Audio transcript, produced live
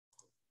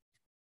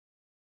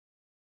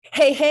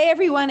Hey,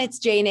 everyone. It's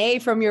Jane A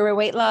from Your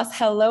Weight Loss.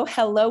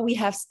 Hello. We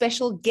have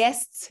special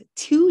guests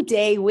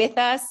today with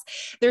us.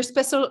 They're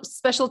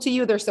special to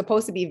you. They're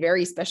supposed to be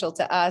very special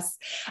to us.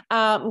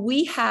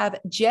 We have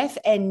Jeff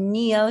and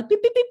Neil. Pew,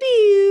 pew, pew,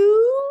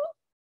 pew.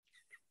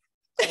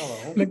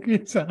 Hello. Look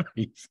at his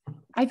eyes.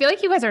 I feel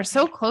like you guys are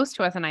so close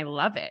to us and I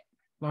love it.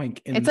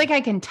 It's like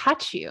I can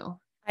touch you.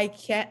 I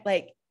can't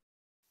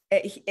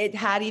it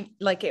hadn't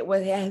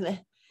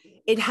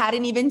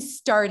even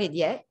started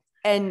yet.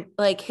 And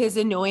like his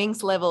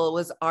annoyance level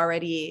was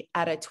already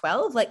at a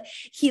 12. Like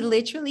he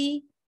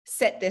literally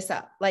set this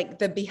up, like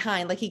the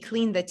behind, like he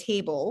cleaned the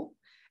table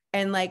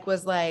and like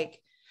was like,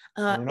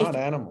 we're not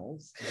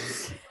animals.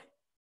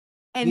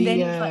 And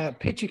the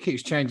picture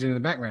keeps changing in the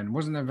background.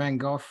 Wasn't there Van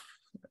Gogh?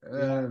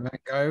 Van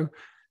Gogh,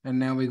 and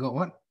now we got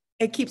what?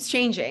 It keeps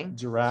changing.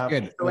 Giraffe.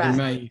 Good.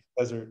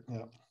 Desert.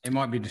 Yeah. It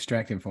might be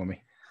distracting for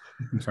me.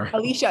 I'm sorry.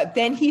 Alicia,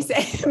 then he said,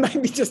 it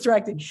might be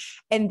distracting.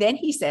 And then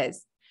he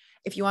says,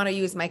 if you want to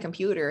use my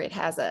computer, it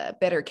has a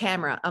better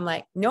camera. I'm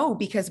like, no,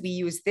 because we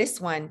use this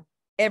one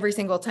every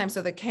single time.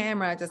 So the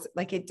camera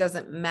it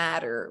doesn't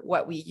matter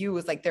what we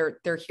use. Like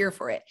they're here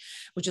for it.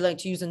 Would you like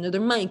to use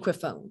another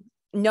microphone?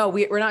 No,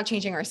 we're not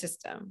changing our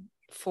system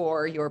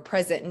for your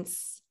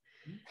presence.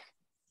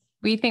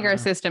 We think our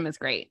system is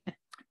great.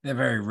 They're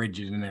very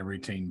rigid in their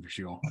routine for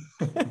sure.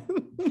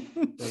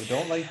 They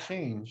don't like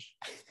change.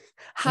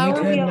 How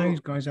can are we we turn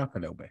those guys up a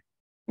little bit?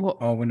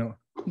 Well, we're not.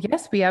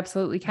 Yes, we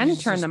absolutely can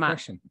turn them up.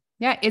 Question.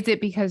 Yeah. Is it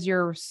because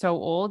you're so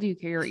old,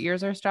 your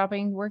ears are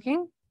stopping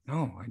working?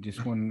 No, I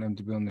just want them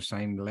to be on the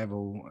same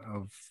level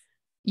of.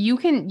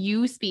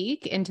 You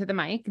speak into the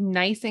mic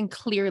nice and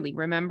clearly.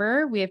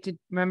 Remember, we have to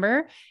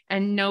remember,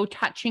 and no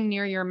touching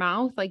near your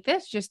mouth like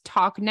this. Just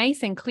talk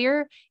nice and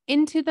clear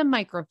into the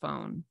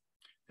microphone.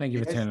 Thank you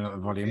for turning up the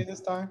volume.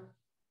 This time.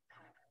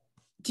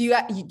 Do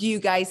you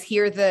guys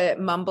hear the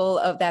mumble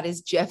of that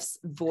is Jeff's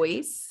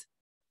voice?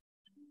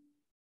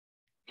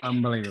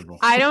 Unbelievable.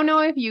 I don't know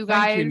if you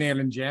guys. Thank you, Neil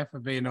and Jeff, for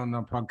being on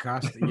the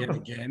podcast yet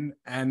again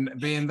and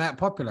being that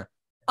popular.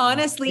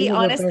 Honestly,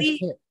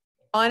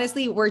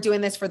 we're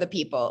doing this for the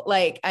people.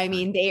 Like, I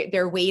mean,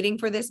 they're waiting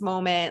for this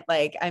moment.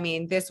 Like, I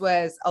mean, this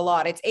was a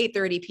lot. It's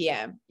 8:30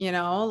 p.m.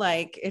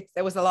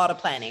 There was a lot of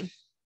planning.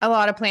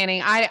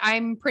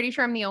 I'm pretty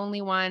sure I'm the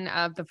only one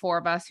of the four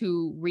of us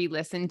who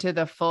re-listened to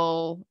the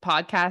full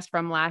podcast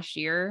from last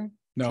year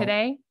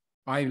today.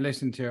 I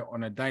listen to it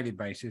on a daily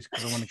basis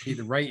because I want to keep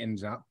the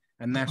ratings up.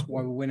 And that's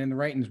why we're winning the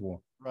ratings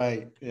war.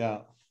 Right.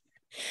 Yeah.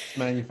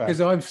 Manufactured.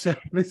 Because I've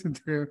listened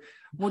to,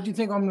 what do you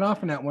think I'm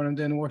laughing at when I'm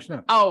doing the washing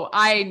up? Oh,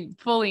 I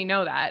fully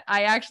know that.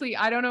 I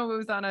don't know if it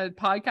was on a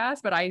podcast,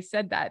 but I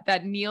said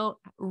that Neil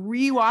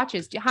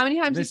rewatches. How many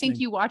times do you think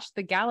you watched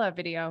the gala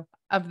video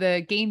of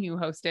the game you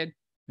hosted?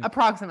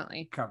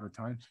 Approximately. A couple of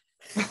times.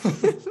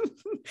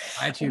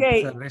 I actually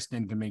prefer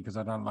listening to me because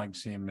I don't like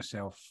seeing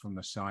myself from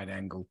the side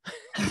angle.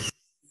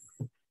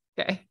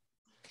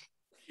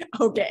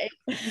 Okay.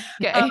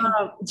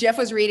 Jeff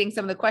was reading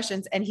some of the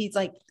questions and he's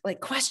like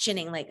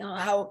questioning, like, oh,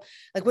 how,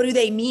 like, what do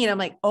they mean? I'm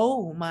like,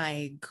 oh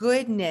my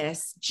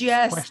goodness,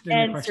 just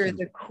answer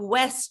the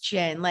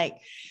question. Like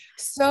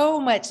so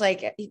much,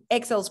 like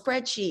Excel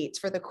spreadsheets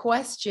for the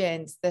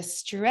questions, the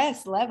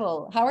stress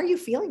level. How are you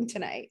feeling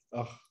tonight?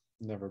 Oh,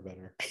 never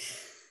better.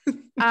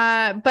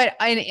 But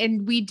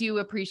we do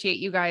appreciate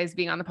you guys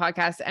being on the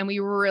podcast, and we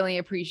really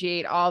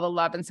appreciate all the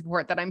love and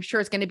support that I'm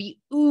sure is going to be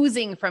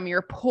oozing from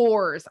your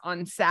pores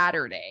on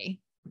Saturday.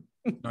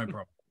 No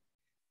problem.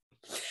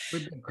 We're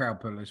big crowd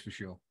pullers for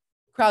sure.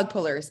 Crowd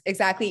pullers,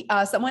 exactly.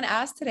 Someone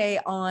asked today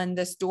on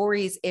the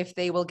stories if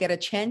they will get a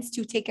chance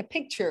to take a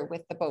picture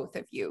with the both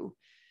of you.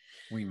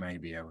 We may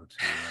be able to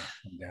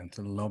come down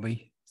to the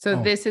lobby.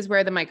 So this is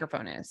where the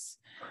microphone is.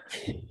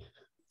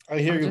 I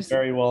hear you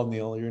very well,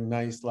 Neil. You're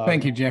nice, loud.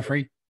 Thank you,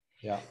 Jeffrey.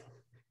 Yeah.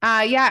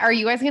 Are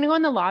you guys going to go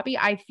in the lobby?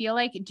 I feel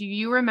like, do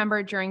you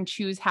remember during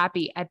Choose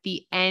Happy at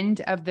the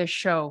end of the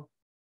show,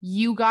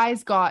 you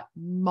guys got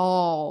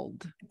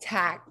mauled,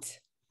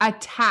 attacked.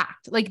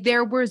 Like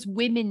there was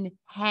women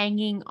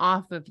hanging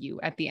off of you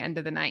at the end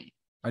of the night.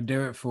 I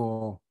do it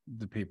for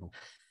the people.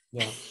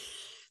 Yeah.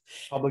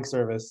 Public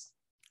service.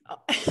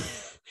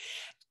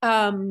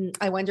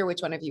 I wonder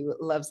which one of you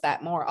loves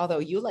that more. Although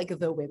you like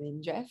the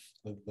women, Jeff.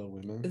 The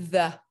women.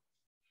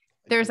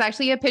 There's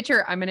actually a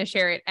picture. I'm going to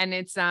share it. And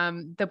it's,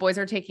 the boys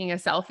are taking a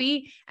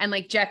selfie and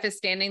like Jeff is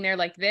standing there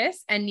like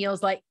this. And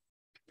Neil's like,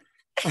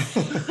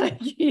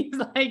 he's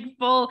like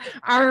full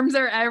arms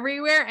are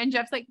everywhere. And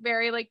Jeff's like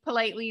very like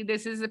politely,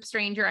 this is a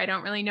stranger. I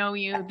don't really know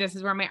you. This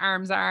is where my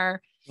arms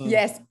are.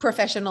 Yes.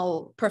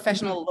 Professional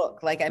look.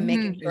 Like I'm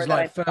making sure it's that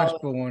like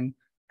firstborn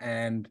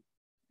and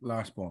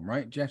lastborn,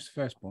 right? Jeff's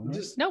firstborn.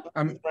 Right? Nope.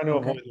 I'm trying to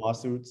avoid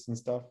lawsuits and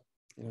stuff.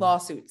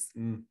 Lawsuits.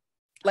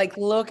 Like,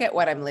 look at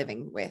what I'm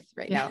living with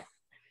right now.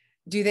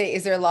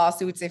 Is there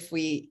lawsuits if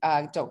we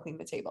don't clean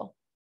the table?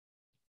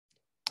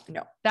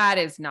 No. That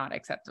is not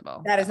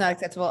acceptable. That is not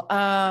acceptable.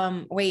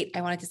 Wait,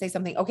 I wanted to say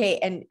something. Okay.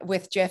 And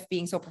with Jeff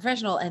being so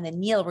professional and then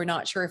Neil, we're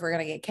not sure if we're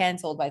going to get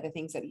canceled by the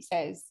things that he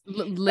says.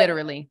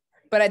 Literally.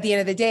 But at the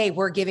end of the day,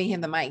 we're giving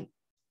him the mic.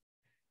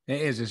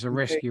 It is. It's a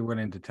risk you're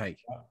willing to take.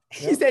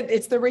 He said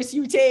it's the risk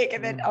you take.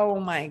 And then, oh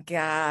my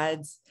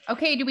God.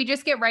 Okay. Do we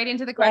just get right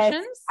into the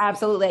questions? Yes,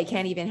 absolutely. I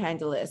can't even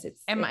handle this.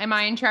 Am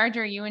I in charge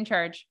or are you in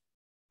charge?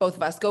 Both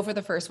of us. Go for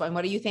the first one.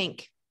 What do you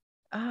think?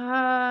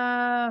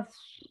 I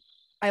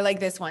like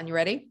this one. You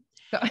ready?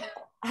 Go.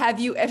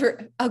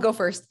 I'll go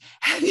first.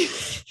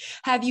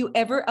 Have you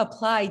ever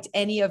applied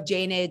any of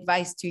Jane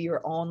advice to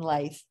your own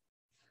life?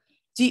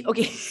 The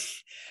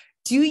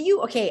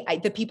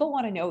people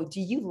want to know,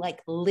 do you like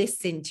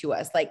listen to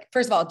us? Like,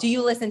 first of all, do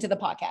you listen to the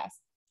podcast?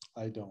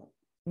 I don't.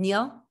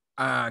 Neil?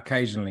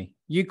 Occasionally.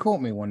 You caught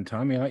me one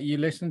time. You're like, you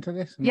listen to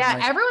this? Yeah.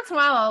 Every once in a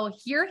while I'll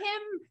hear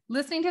him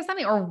listening to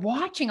something or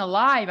watching a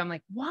live. I'm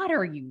like, what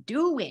are you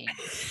doing?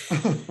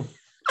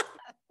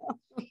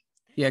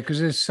 Yeah, because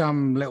there's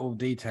some little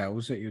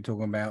details that you're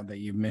talking about that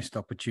you missed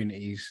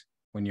opportunities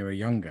when you were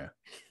younger.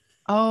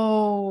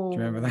 Oh, do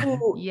you remember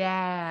that?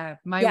 Yeah,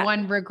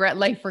 one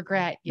life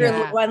regret. Your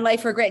Yeah, one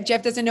life regret.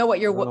 Jeff doesn't know what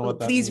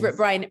please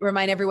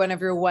remind everyone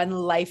of your one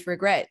life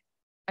regret.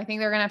 I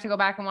think they're gonna have to go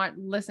back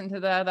and listen to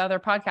the other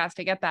podcast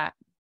to get that.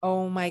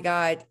 Oh my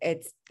God,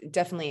 it's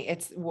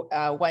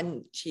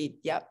one sheet.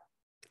 Yep,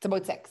 it's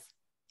about 6.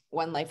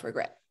 One life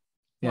regret.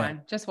 Yeah.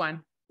 Just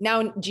one.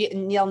 Now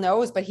Neil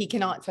knows, but he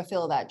cannot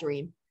fulfill that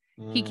dream.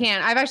 He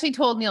can't. I've actually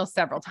told Neil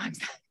several times.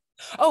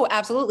 Oh,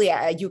 absolutely.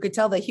 You could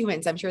tell the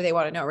humans. I'm sure they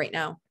want to know right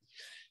now.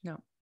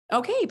 No.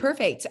 Okay,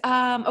 perfect.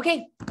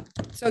 Okay.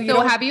 So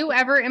have you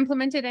ever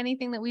implemented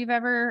anything that we've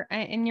ever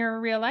in your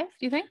real life?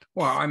 Do you think?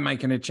 Well, I'm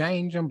making a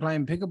change. I'm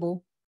playing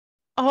pickleball.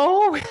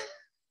 Oh,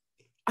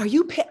 are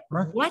you?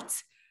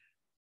 What?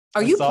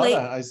 Are you playing?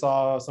 I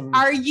saw some.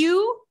 Are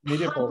you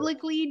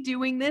publicly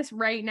doing this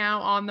right now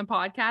on the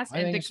podcast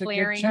and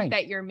declaring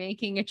that you're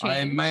making a change?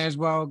 I may as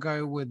well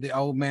go with the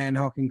old man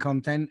hawking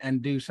content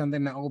and do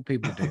something that old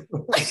people do.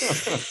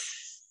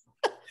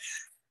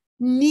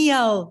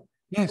 Neil,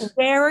 yes.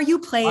 Where are you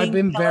playing? I've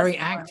been very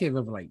active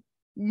of late.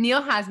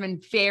 Neil has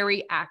been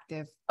very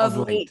active of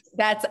late.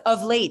 That's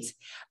of late.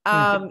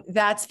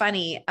 That's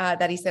funny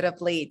that he said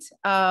of late.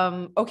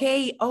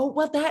 Okay. Oh,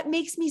 well, that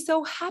makes me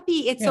so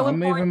happy. It's so I'm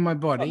important. moving my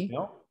body.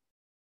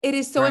 It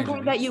is so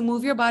important that you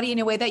move your body in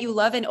a way that you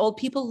love, and old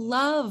people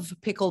love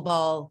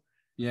pickleball.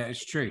 Yeah,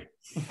 it's true.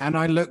 And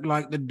I look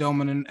like the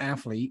dominant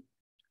athlete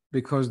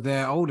because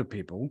they're older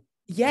people.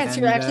 Yes,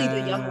 you're actually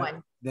the young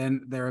one.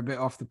 Then they're a bit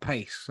off the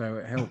pace, so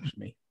it helps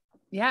me.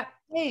 Yeah.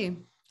 Hey.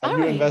 Have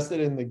you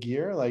invested in the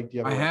gear? Like, do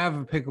you have I have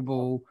a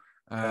pickleball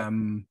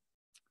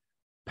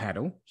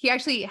paddle. He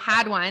actually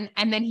had one,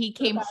 and then he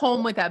came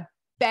home with a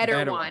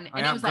better one.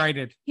 And I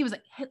upgraded. He was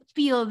like,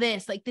 feel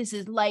this, like this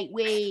is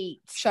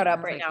lightweight. Shut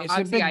up right now. It's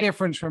a big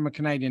difference from a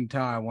Canadian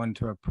Tire one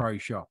to a Pro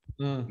Shop.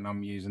 And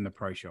I'm using the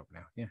Pro Shop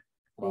now. Yeah.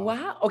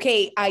 Wow.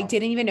 Okay. I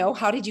didn't even know.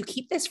 How did you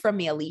keep this from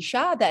me,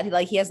 Alicia? That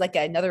like he has like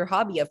another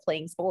hobby of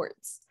playing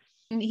sports.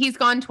 He's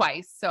gone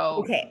twice.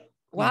 So okay.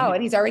 Wow.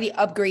 And he's already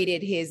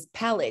upgraded his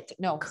palette.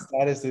 No.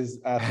 Status is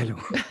paddle.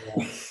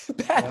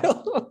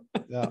 Paddle.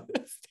 Yeah.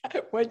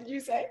 What did you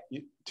say?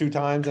 2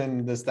 times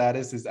and the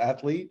status is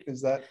athlete.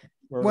 Is that?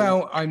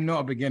 Well, I'm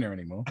not a beginner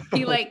anymore.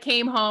 He like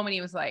came home and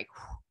he was like,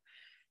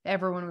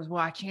 everyone was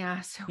watching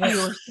us. We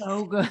were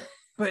so good.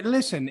 But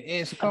listen,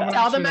 it's a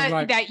tell them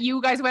that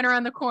you guys went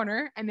around the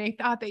corner and they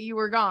thought that you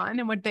were gone.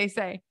 And what'd they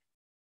say?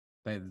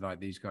 They're like,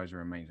 these guys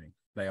are amazing.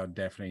 They are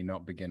definitely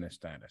not beginner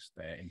status.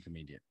 They're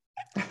intermediate.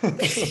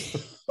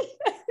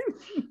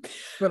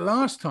 But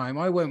last time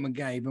I went with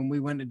Gabe and we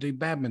went to do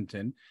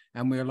badminton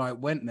and we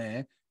went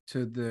there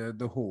to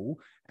the hall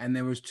and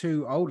there was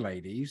 2 old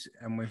ladies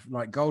and with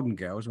like golden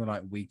girls. We're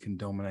like, we can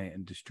dominate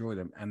and destroy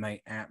them. And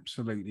they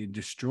absolutely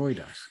destroyed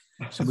us.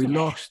 So we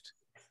lost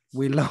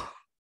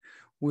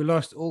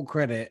all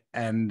credit.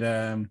 And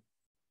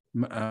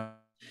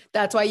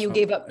that's why you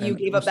gave up. You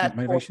gave up that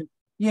motivation.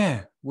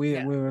 Yeah. We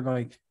were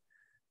like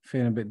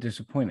feeling a bit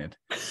disappointed.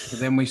 But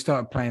then we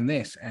started playing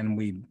this and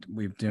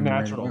we've done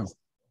naturals.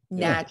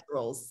 Really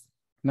well.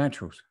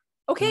 Naturals.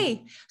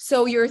 Okay.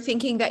 So you're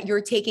thinking that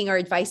you're taking our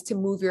advice to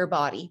move your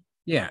body.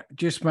 Yeah.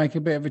 Just make a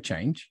bit of a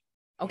change.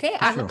 Okay.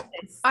 Sure.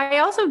 I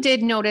also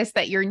did notice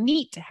that your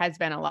NEAT has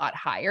been a lot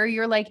higher.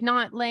 You're like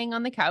not laying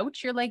on the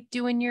couch. You're like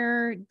doing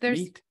there's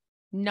NEAT?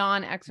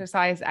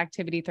 Non-exercise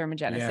activity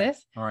thermogenesis. Yeah.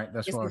 All right.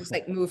 That's what it's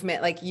like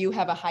movement. Like you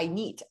have a high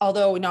NEAT,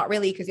 although not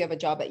really because you have a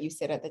job that you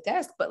sit at the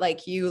desk, but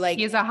like you like.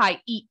 He has a high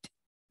EAT.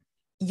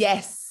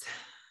 Yes.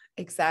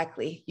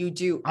 Exactly. You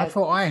do. I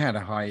thought I had a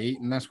high EAT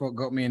and that's what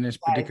got me in this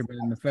predicament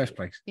in the first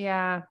place.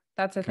 Yeah,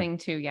 that's a thing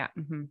too. Yeah.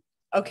 Mm-hmm.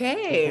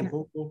 Okay.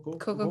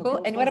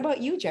 Cool. And what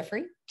about you,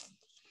 Jeffrey?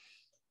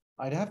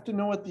 I'd have to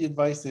know what the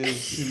advice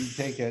is to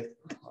take it.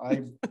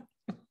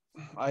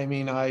 I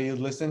mean, I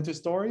listen to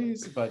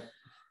stories, but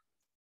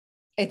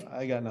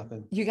I got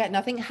nothing. You got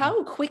nothing?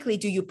 How quickly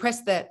do you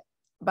press the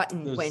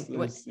button when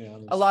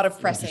a lot of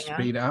pressing?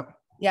 Speed up.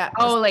 Yeah.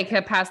 Oh, like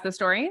to pass the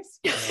stories?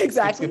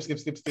 Exactly.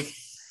 Skip.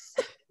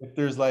 If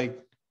there's like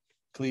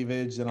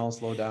cleavage, then I'll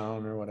slow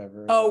down or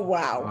whatever. Oh,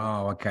 wow.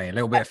 Oh, okay. A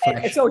little bit of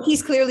flesh. So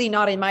he's clearly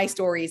not in my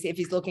stories if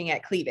he's looking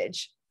at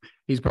cleavage.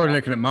 He's probably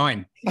looking at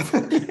mine.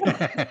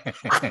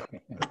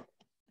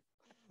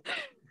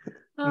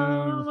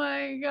 Oh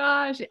my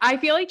gosh. I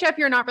feel like, Jeff,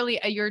 you're not really,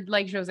 you're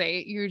like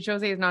Jose.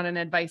 Jose is not an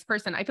advice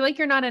person. I feel like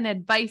you're not an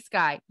advice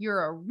guy.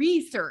 You're a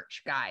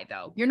research guy,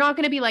 though. You're not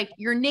going to be like,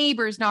 your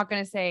neighbor's not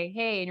going to say,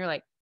 hey, and you're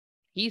like,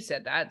 he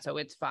said that, so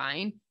it's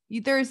fine.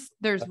 There's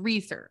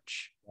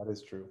research. That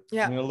is true.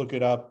 Yeah. I'm gonna look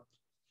it up.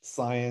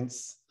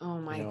 Science. Oh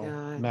my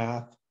God.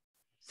 Math.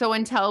 So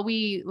until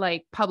we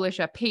like publish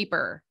a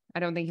paper, I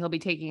don't think he'll be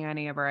taking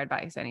any of our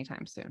advice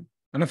anytime soon.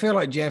 And I feel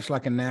like Jeff's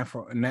like a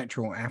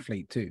natural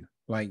athlete too.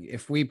 Like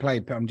if we play,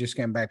 I'm just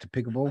getting back to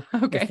pickleball.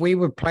 Okay. If we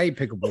would play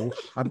pickleball,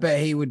 I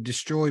bet he would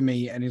destroy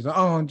me. And he's like,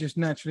 oh, I'm just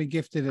naturally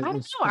gifted at I don't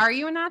this. know. Are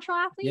you a natural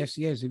athlete? Yes,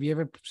 he is. Have you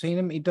ever seen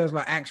him? He does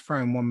like axe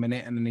throwing 1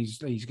 minute and then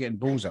he's getting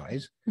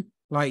bullseyes.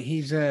 Like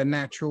he's a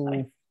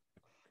natural,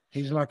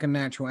 he's like a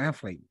natural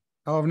athlete.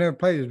 Oh, I've never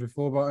played this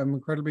before, but I'm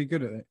incredibly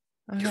good at it.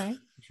 Okay.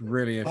 It's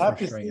really I'll have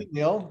to frustrating. see,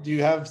 Neil, do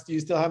you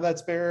still have that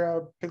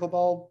spare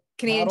pickleball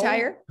Canadian paddle?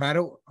 Tire.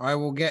 Paddle,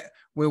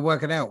 we'll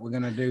work it out. We're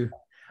going to do,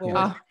 We'll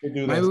Oh. do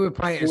maybe this. we'll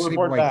play at a We'll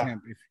report sleepaway back.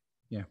 camp.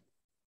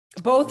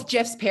 Both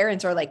Jeff's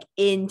parents are like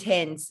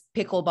intense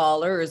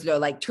pickleballers. They're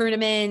like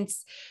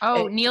tournaments.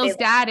 Oh, And Neil's they-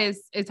 dad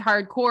is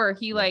hardcore.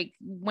 He like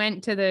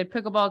went to the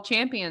pickleball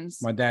champions.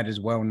 My dad is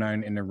well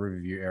known in the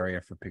Riverview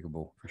area for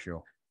pickleball, for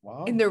sure.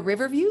 Wow. In the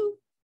Riverview.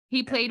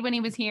 He played when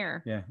he was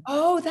here. Yeah.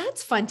 Oh,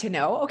 that's fun to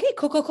know. Okay,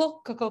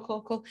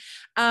 cool.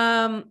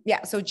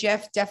 Yeah. So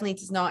Jeff definitely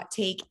does not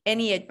take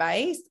any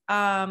advice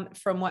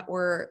from what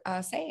we're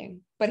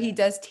saying, but he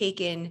does take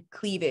in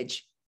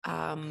cleavage.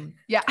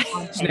 Yeah.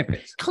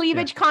 Snippets.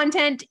 Cleavage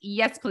content.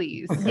 Yes,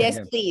 please. Yes,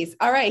 Yeah. please.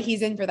 All right,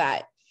 he's in for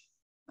that.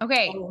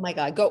 Okay. Oh my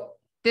God, go.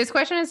 This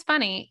question is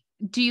funny.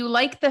 Do you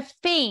like the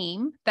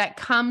fame that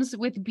comes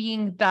with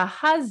being the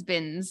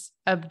husbands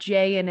of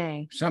J and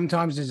A?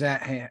 Sometimes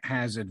that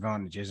has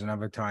advantages, and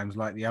other times,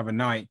 like the other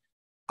night,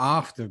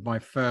 after my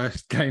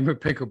first game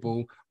of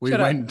pickleball, we Shut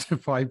up. went to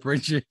Five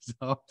Bridges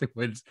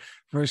afterwards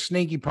for a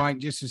sneaky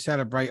pint just to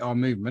celebrate our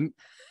movement.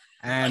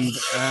 And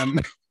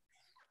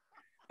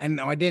and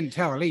I didn't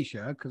tell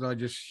Alicia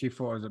because she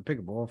thought I was at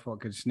pickleball. I thought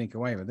I could sneak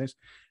away with this.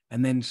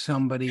 And then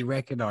somebody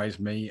recognized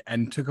me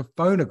and took a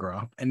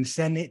photograph and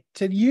sent it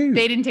to you.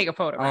 They didn't take a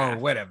photograph.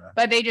 Oh, whatever.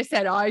 But they just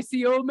said, I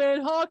see old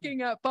man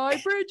hawking at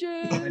Five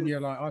Bridges. And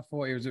you're like, I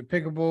thought he was at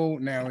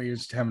pickleball. Now he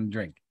was having a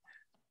drink.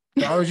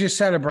 So I was just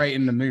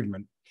celebrating the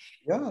movement.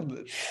 Yeah.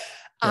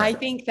 I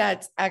think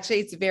that actually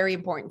it's very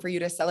important for you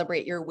to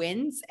celebrate your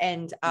wins,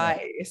 and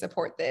I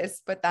support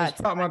this. But That's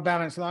that's part of my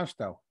balanced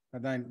lifestyle. I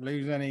don't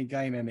lose any,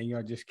 gain any.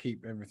 I just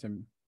keep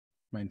everything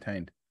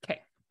maintained.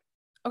 Okay.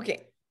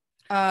 okay.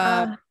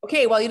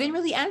 Okay. Well, you didn't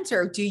really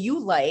answer. Do you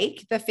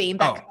like the fame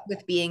that comes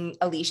with being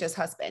Alicia's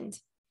husband?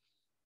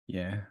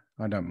 Yeah,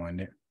 I don't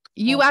mind it.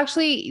 You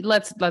actually,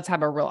 let's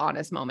have a real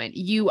honest moment.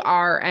 You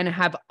are and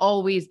have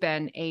always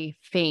been a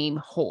fame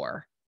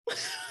whore.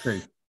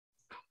 True.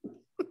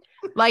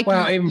 Like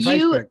Well, even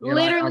you Facebook, you're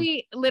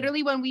like,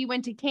 literally when we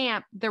went to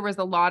camp, there was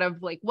a lot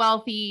of like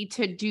wealthy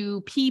to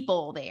do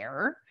people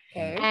there.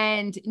 Okay.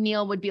 And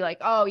Neil would be like,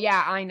 oh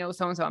yeah, I know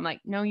so-and-so. I'm like,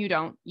 no, you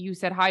don't. You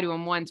said hi to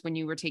him once when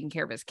you were taking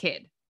care of his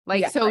kid.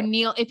 Like, Yeah, so right.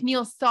 Neil, if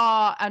Neil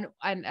saw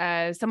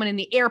someone in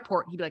the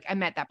airport, he'd be like, I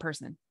met that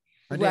person.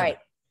 I did. Right.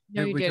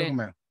 No, Who you we talking didn't.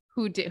 about?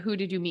 Who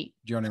did you meet?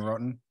 Johnny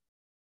Rotten,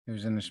 who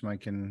was in the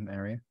smoking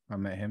area. I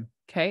met him.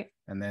 Okay.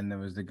 And then there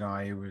was the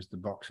guy who was the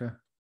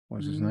boxer. What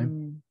was his Mm.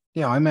 name?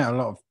 Yeah, I met a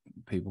lot of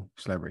people,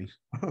 celebrities.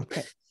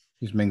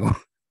 Just mingle.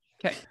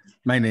 Okay.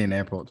 Mainly in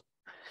airports.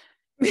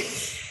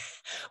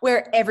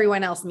 Where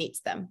everyone else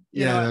meets them.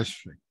 You know? That's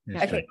true.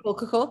 That's Okay, true.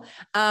 cool.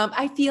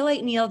 I feel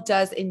like Neil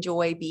does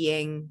enjoy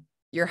being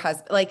your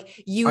husband.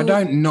 Like you, I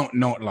don't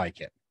not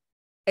like it.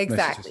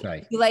 exactly.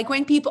 say. You like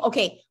when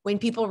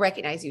people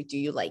recognize you. Do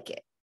you like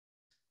it?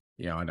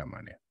 Yeah, I don't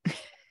mind it.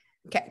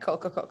 Okay, cool.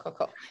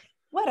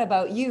 What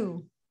about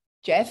you,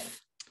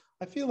 Jeff?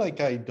 I feel like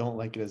I don't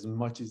like it as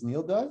much as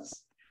Neil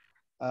does.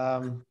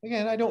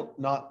 Again, I don't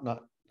not like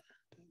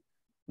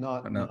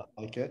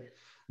it.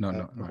 No,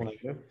 Don't no.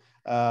 like it.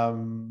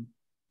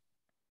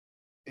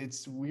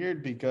 It's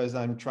weird because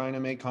I'm trying to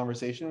make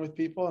conversation with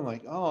people. I'm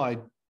like, oh, I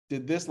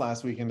did this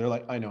last week, and they're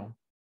like, I know.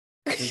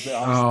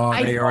 Oh,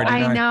 they already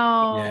I know.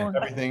 know.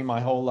 Yeah. Everything, my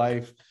whole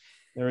life.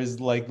 There is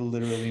like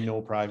literally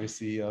no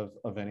privacy of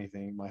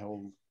anything. My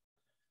whole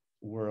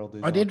world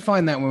is. I did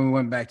find that when we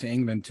went back to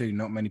England too,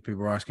 not many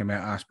people were asking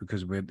about us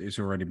because it's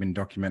already been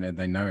documented.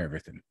 They know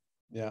everything.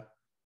 Yeah.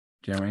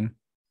 Do you know what I mean?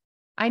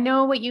 I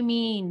know what you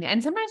mean.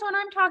 And sometimes when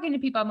I'm talking to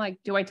people, I'm like,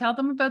 do I tell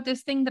them about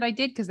this thing that I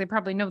did? Because they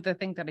probably know the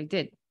thing that I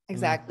did.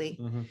 Exactly.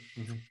 Mhm,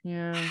 mhm.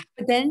 Yeah.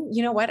 But then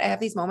you know what? I have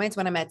these moments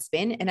when I'm at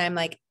spin and I'm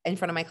like in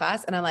front of my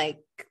class and I'm like,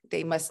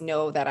 they must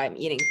know that I'm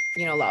eating,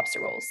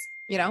 lobster rolls,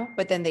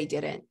 but then they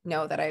didn't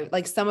know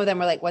that some of them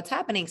were like, what's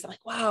happening? So I'm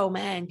like, wow,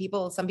 man,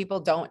 some people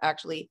don't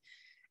actually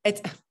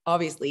it's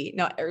obviously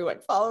not everyone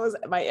follows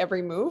my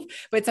every move,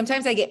 but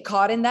sometimes I get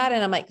caught in that.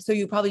 And I'm like, so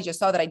you probably just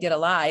saw that I did a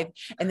live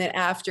and then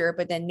after,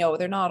 but then no,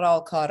 they're not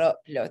all caught up.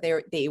 You know,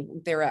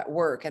 they're at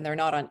work and they're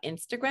not on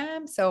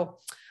Instagram. So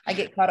I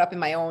get caught up in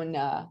my own,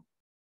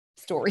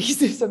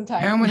 stories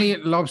sometimes. How many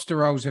lobster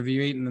rolls have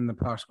you eaten in the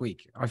past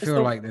week? I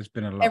feel like there's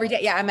been a lot. Every day.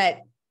 Yeah. I'm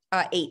at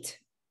 8.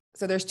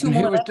 So there's 2 And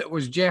more.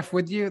 was Jeff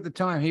with you at the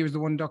time? He was the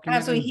one documenting.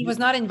 Absolutely. He was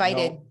not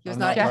invited. No, he was I'm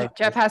not. not.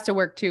 Jeff has to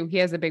work too. He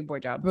has a big boy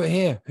job. But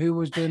here, who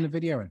was doing the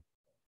videoing?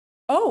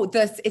 Oh,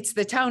 it's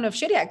the town of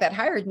Shediac that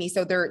hired me.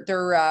 So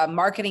their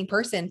marketing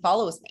person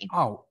follows me.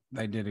 Oh,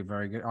 they did it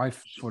very good. I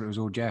thought it was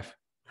all Jeff.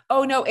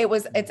 Oh no,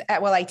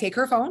 well, I take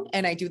her phone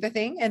and I do the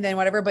thing and then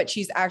whatever, but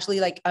she's actually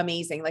like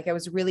amazing. Like I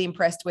was really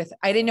impressed with,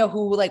 I didn't know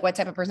what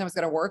type of person I was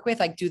going to work with.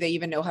 Like, do they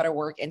even know how to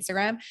work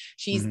Instagram?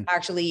 She's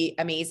actually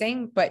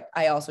amazing, but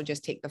I also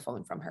just take the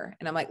phone from her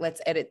and I'm like, let's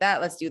edit that.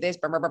 Let's do this.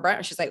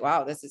 And she's like,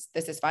 wow, this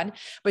is fun,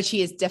 but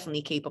she is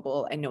definitely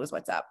capable and knows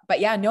what's up. But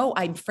yeah, no,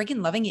 I'm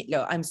freaking loving it.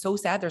 No, I'm so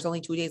sad. There's only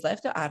 2 days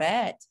left to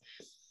arrête.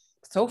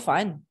 So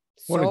fun.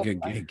 What a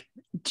good gig.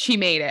 She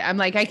made it. I'm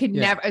like, I could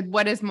never,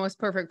 what is most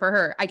perfect for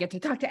her? I get to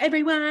talk to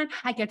everyone.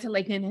 I get to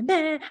I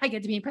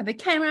get to be in front of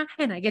the camera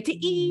and I get to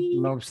eat.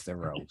 Lobster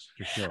rolls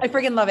for sure. I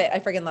freaking love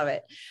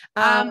it.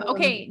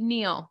 Okay,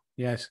 Neil.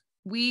 Yes.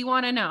 We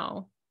want to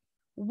know,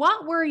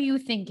 what were you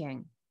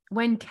thinking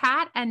when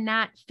Kat and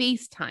Nat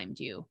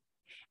FaceTimed you?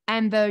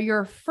 And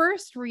your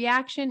first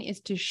reaction is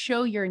to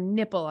show your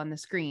nipple on the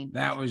screen.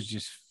 That was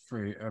just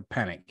for a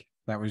panic.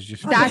 That was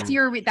just that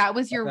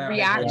was your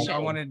reaction. I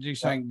wanted to do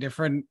something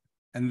different,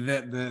 and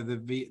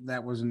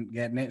that wasn't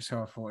getting it,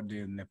 so I thought I'd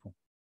do the nipple.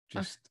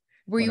 Just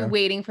were you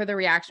waiting for the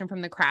reaction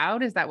from the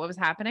crowd? Is that what was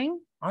happening?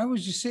 I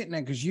was just sitting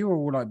there because you were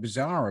all like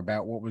bizarre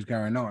about what was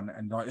going on,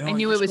 and like I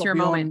knew it was your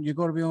moment. You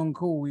got to be on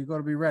call. You got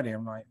to be ready.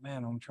 I'm like,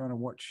 man, I'm trying to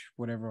watch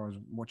whatever I was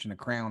watching, The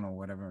Crown or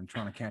whatever, and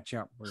trying to catch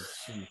up with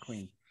the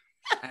Queen,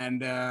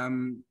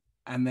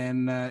 and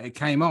then it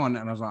came on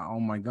and I was like, oh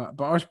my God.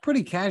 But I was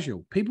pretty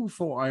casual. People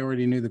thought I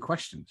already knew the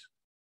questions.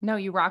 No,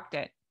 you rocked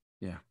it.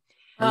 Yeah.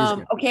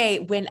 Okay.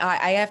 When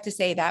I have to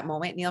say that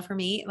moment, Neil, for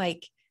me,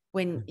 like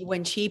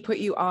when she put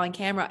you on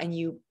camera and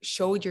you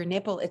showed your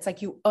nipple, it's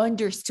like you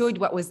understood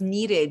what was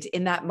needed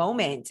in that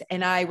moment.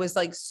 And I was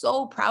like,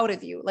 so proud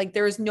of you. Like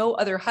there's no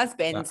other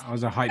husband I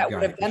was a hype guy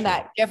would have done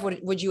that. Jeff,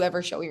 would you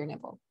ever show your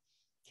nipple?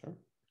 Sure.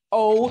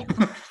 Oh,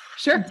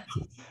 sure.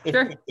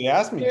 Sure. They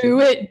asked me do to.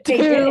 it.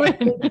 Do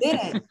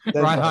it.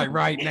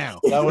 Right now.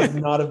 That would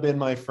not have been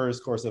my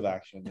first course of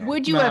action. No.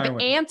 Would you have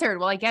answered?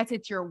 Well, I guess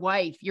it's your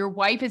wife. Your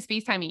wife is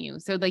FaceTiming you.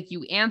 So like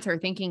you answer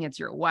thinking it's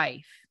your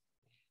wife.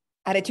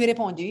 Aurais-tu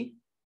répondu?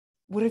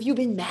 Would have you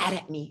been mad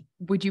at me?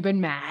 Would you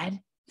been mad?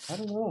 I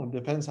don't know.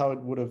 Depends how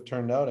it would have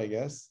turned out, I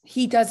guess.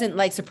 He doesn't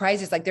like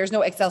surprises. Like there's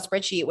no Excel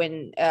spreadsheet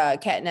when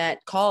Kat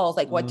Nat calls,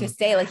 like what to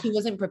say. Like he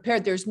wasn't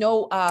prepared. There's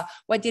no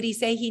what did he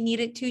say he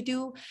needed to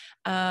do?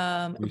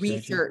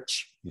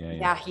 Research.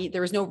 Yeah.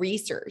 There was no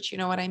research. You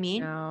know what I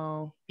mean?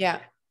 No. Yeah.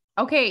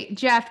 Okay,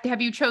 Jeff,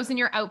 have you chosen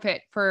your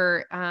outfit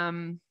for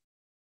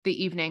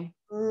the evening?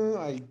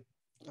 I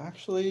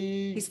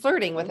actually he's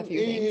flirting with a few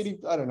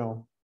things. I don't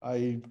know.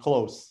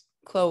 Close.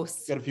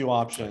 Get a few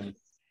options.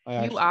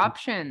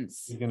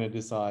 Options. He's gonna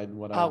decide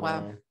what. Oh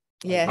wow!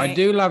 Yeah, I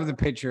do love the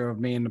picture of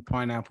me in the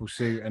pineapple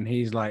suit, and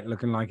he's like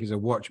looking like he's a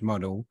watch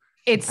model.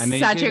 It's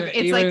such a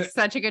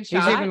good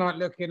shot. He's even like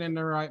looking in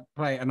the right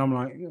place, and I'm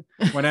like,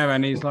 whatever,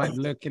 and he's like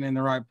looking in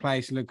the right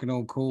place, looking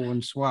all cool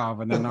and suave,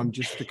 and then I'm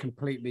just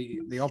completely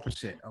the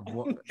opposite of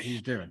what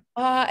he's doing.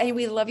 And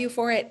we love you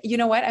for it. You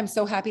know what? I'm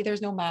so happy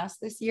there's no mask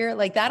this year.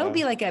 Like that'll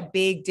be like a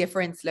big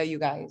difference, you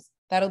guys.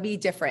 That'll be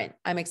different.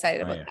 I'm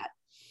excited about that.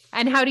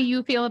 And how do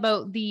you feel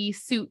about the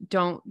suit?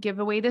 Don't give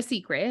away the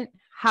secret.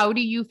 How do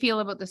you feel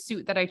about the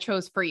suit that I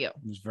chose for you?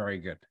 It was very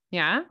good.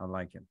 Yeah. I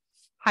like it.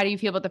 How do you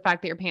feel about the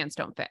fact that your pants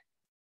don't fit?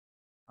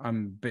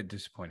 I'm a bit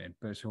disappointed,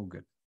 but it's all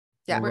good.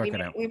 Yeah, we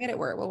made it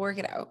work. We'll work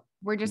it out.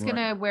 We're just going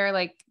to wear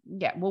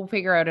we'll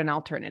figure out an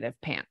alternative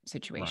pant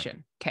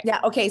situation. Right. Okay. Yeah.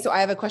 Okay. So I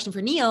have a question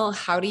for Neil.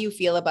 How do you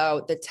feel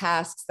about the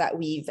tasks that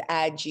we've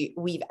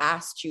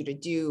asked you to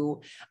do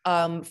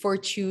for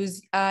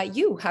Choose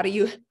You? How do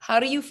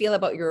you feel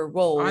about your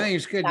role? I think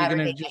it's good. You're going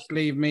to just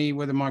leave me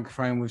with a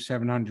microphone with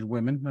 700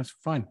 women. That's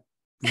fine.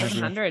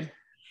 700.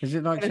 Is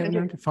it like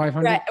 700,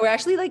 500? We're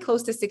actually like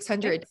close to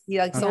 600.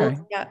 Yeah.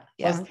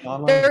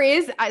 There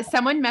is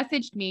someone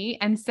messaged me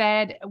and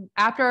said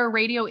after a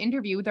radio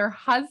interview, their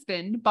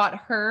husband bought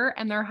her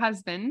and their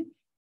husband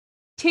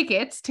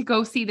tickets to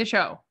go see the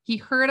show. He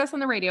heard us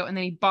on the radio and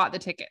then he bought the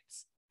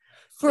tickets.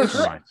 For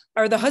her,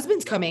 are the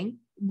husbands coming?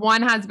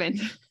 One husband.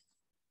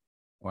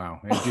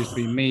 Wow. It'd just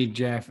be me,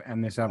 Jeff,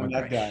 and this other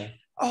guy.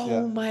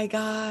 Oh my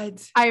God.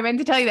 I meant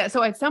to tell you that.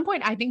 So at some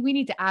point, I think we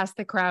need to ask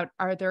the crowd,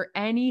 are there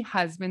any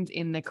husbands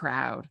in the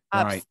crowd?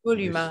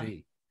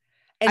 Absolutely.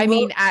 And I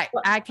we'll- mean,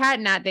 at Cat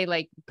and Nat, they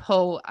like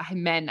pull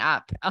men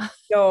up.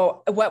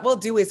 So what we'll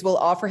do is we'll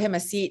offer him a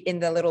seat in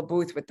the little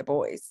booth with the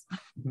boys.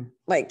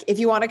 Like, if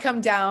you want to come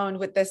down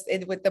with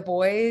the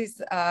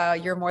boys,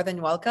 you're more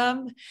than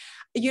welcome.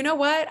 You know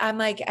what? I'm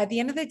like, at the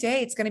end of the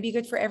day, it's going to be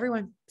good for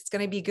everyone. It's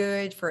going to be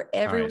good for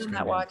everyone gonna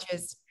that be.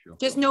 watches. Sure.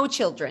 Just no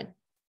children.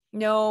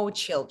 No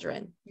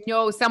children.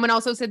 No, someone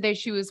also said that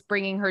she was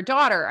bringing her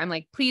daughter. I'm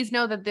like, please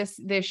know that this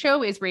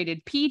show is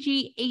rated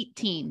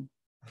PG-18.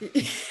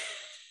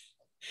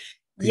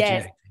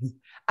 Yes.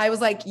 I was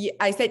like,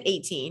 I said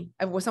 18.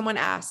 Someone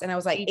asked, and I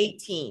was like,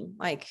 18.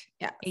 Like,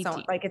 yeah,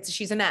 18.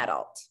 She's an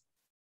adult.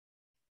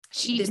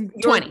 She's Your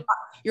 20.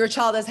 Your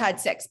child has had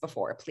sex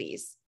before,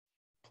 please.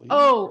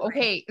 Oh,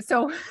 okay.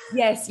 So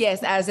Yes,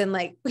 as in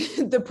like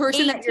the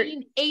person 18, that you're.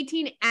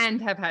 18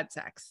 and have had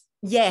sex.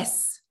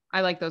 Yes.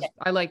 I like those.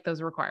 I like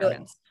those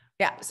requirements.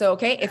 Yeah. So,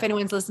 okay. If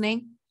anyone's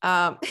listening,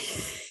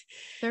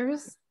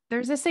 There's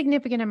a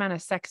significant amount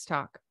of sex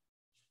talk.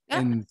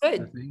 yeah, In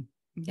good. the thing.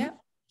 Yeah.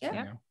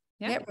 Yeah.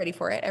 Get ready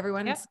for it.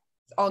 Everyone's Yeah. it's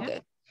all Yeah.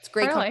 good. It's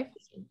great. Part of life.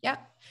 Conversation. Yeah.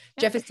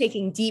 Jeff is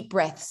taking deep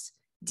breaths.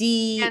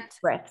 Deep And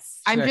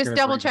breaths. I'm just Second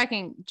double break.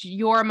 checking.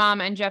 Your mom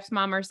and Jeff's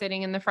mom are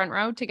sitting in the front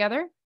row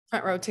together.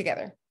 Front row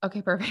together.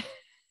 Okay, perfect.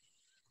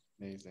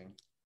 Amazing.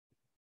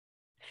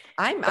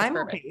 I'm That's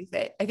okay with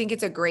it. I think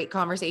it's a great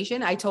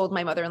conversation. I told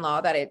my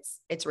mother-in-law that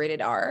it's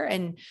rated R,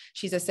 and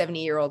she's a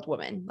 70-year-old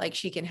woman. Like,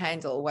 she can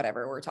handle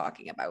whatever we're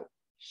talking about.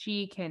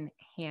 She can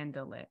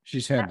handle it.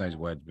 She's heard those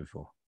words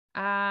before.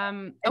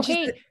 And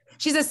Okay.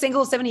 She's a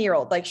single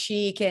 70-year-old. Like,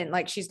 she can,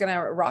 like, she's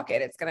gonna rock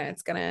it. It's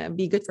gonna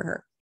be good for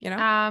her, you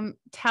know?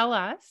 Tell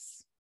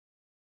us,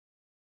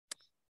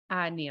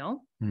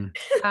 Neil,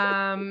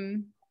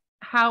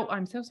 how,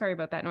 I'm so sorry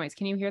about that noise.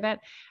 Can you hear that?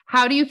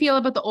 How do you feel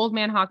about the old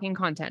man hawking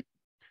content?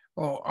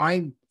 Well,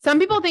 Some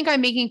people think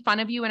I'm making fun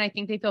of you, and I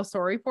think they feel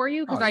sorry for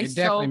you because Oh, I you're so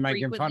definitely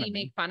making fun frequently of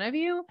me. make fun of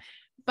you.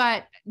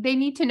 But they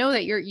need to know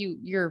that you're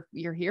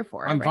here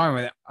for it. I'm right? fine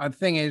with it. The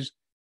thing is,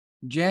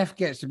 Jeff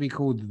gets to be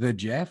called the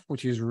Jeff,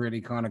 which is really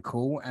kind of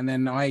cool. And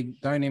then I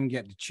don't even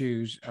get to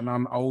choose, and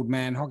I'm Old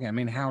Man Hocking. I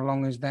mean, how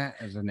long is that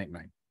as a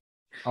nickname?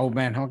 Old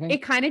Man Hocking?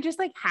 It kind of just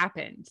like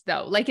happened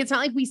though. Like, it's not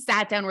like we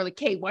sat down, we're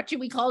like, okay, what should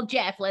we call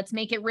Jeff? Let's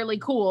make it really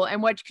cool.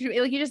 And like,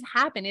 it just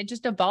happened. It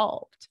just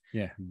evolved.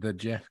 Yeah, the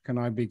Jeff. Can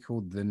I be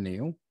called the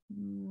Neil?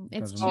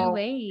 It's Doesn't too matter.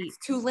 late. It's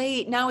too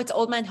late. Now it's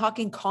Old Man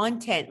Hawking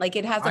content. Like,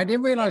 it has I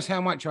didn't realize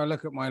how much I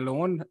look at my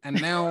lawn, and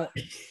now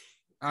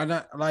I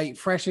don't like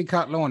freshly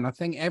cut lawn. I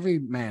think every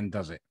man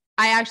does it.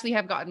 I actually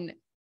have gotten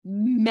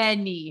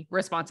many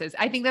responses.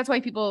 I think that's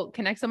why people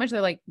connect so much.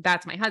 They're like,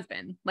 that's my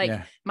husband. Like,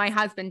 Yeah. my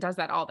husband does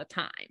that all the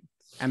time.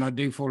 And I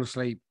do fall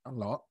asleep a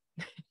lot.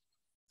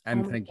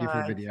 And Oh my thank you for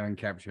God. video and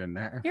capturing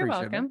that. I You're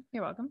appreciate it. welcome.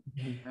 You're welcome.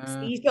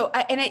 See, so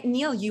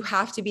Neil, you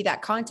have to be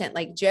that content.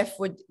 Like, Jeff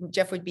would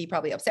be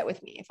probably upset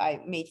with me if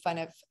I made fun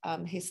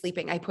of his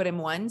sleeping. I put him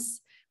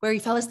once where he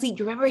fell asleep.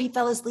 Do you remember he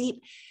fell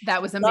asleep?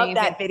 That was Love amazing.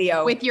 that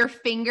video. With your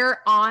finger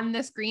on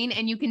the screen,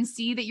 and you can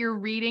see that you're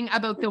reading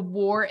about the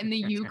war in the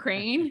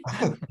Ukraine.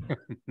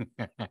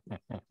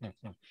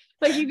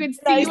 Like, you could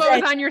I see what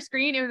was said- on your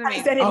screen. It was I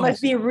amazing. said it Oh,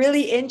 must be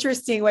really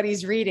interesting what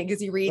he's reading, because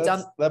he reads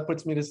That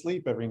puts me to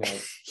sleep every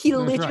night. he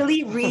That's right.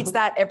 literally reads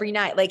that every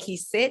night. Like, he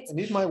sits, I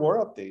need my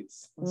war updates.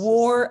 It's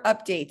war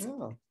updates. just-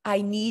 yeah.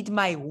 I need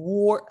my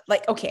war.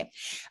 Like, okay,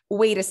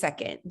 wait a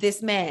second.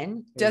 This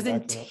man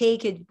doesn't backing up.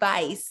 take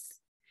advice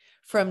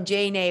from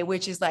Jane A,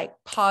 which is like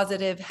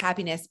positive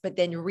happiness, but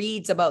then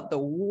reads about the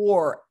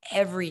war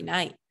every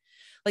night.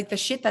 Like, the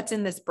shit that's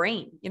in this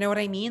brain. You know what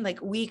I mean? Like,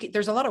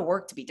 there's a lot of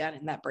work to be done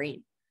in that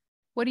brain.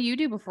 What do you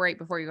do before you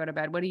go to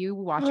bed? What do you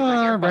watch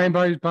on your phone?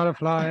 Rainbows,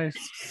 butterflies.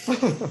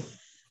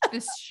 The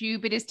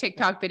stupidest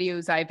TikTok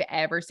videos I've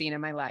ever seen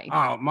in my life.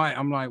 Oh my!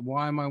 I'm like,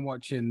 why am I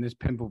watching this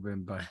pimple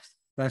bin bust?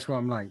 That's what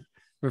I'm like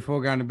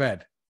before going to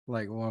bed.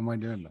 Like, why am I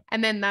doing that?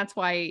 And then that's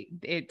why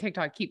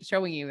TikTok keeps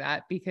showing you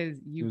that, because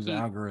It you was keep. the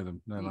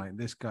algorithm. They're like,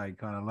 this guy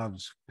kind of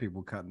loves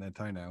people cutting their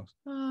toenails.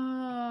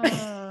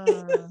 Ah,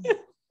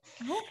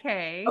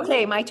 okay.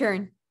 Okay, my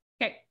turn.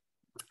 Okay.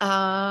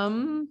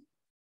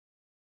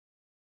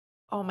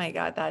 Oh my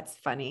God, that's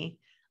funny.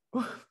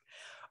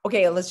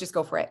 Okay, let's just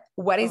go for it.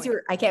 What is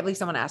I can't believe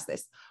someone asked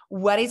this.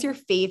 What is your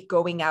fave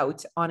going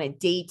out on a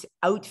date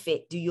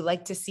outfit do you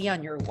like to see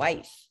on your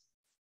wife?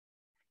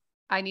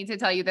 I need to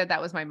tell you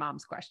that was my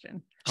mom's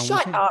question. Oh,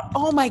 Shut okay. up.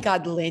 Oh my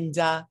God,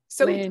 Linda.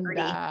 So dirty.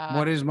 Linda.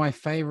 What is my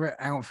favorite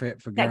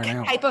outfit for What going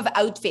out? type of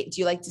outfit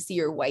do you like to see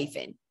your wife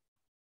in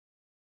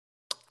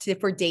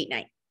for date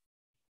night?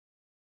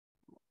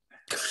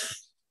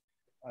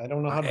 I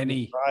don't know how to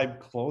Any- describe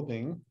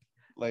clothing.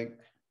 Like,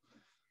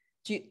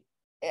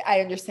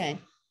 I understand.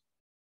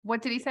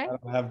 What did he say? I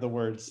don't have the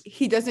words.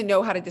 He doesn't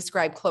know how to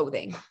describe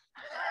clothing.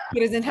 He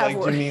doesn't have Like, do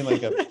words. you mean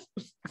like a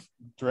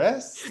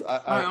dress?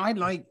 I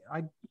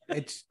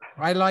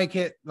like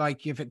it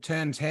like if it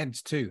turns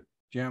heads too.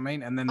 Do you know what I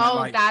mean? And then Oh,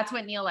 like, that's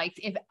what Neil likes.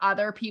 If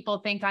other people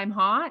think I'm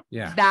hot,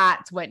 yeah.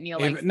 that's what Neil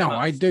likes. No, the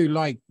I most. do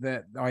like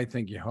that. I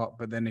think you're hot,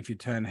 but then if you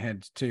turn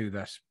heads too,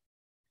 that's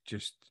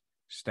just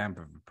stamp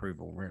of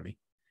approval, really.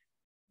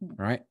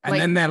 right? And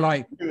Like- then they're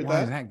like, Agree with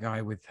why is that. that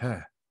guy with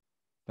her?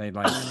 They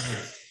like,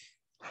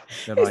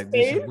 they're like,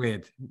 this is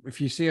weird.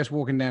 If you see us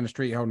walking down the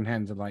street holding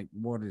hands, they're like,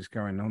 what is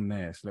going on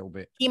there? It's a little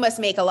bit. He must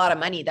make a lot of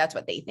money. That's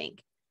what they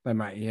think.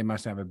 He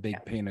must have a big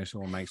penis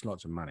or makes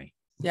lots of money.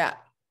 Yeah.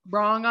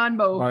 Wrong on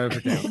both. By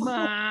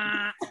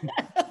Overdale.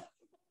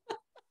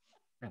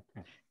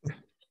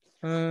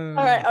 All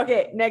right.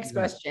 Okay. Next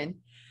question.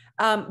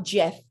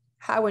 Jeff,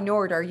 how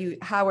annoyed are you?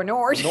 How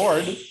annoyed?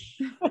 Nord.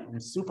 I'm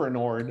super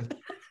Nord.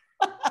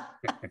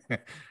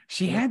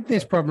 She had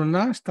this problem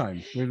last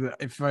time.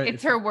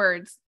 It's her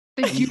words.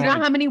 Do you know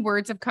how many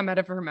words have come out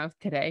of her mouth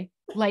today?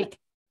 Like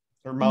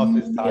Her mouth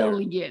is tired.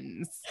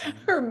 millions.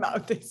 Her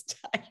mouth is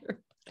tired.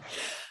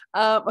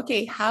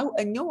 Okay. How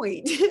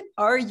annoyed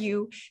are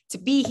you to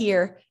be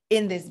here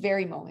in this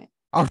very moment?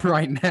 Oh,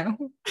 right now.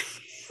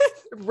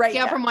 Right.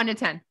 Scale now. from 1 to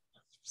 10.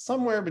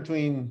 Somewhere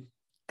between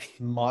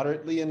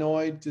moderately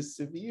annoyed to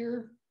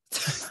severe.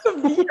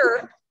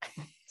 Severe.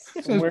 So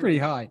it's pretty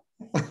high.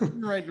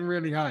 Right,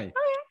 really high.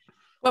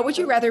 What would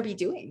you rather be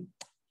doing?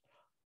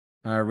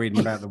 Reading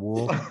about the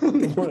war.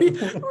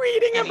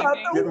 Reading about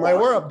the Get my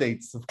war. war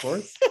updates, of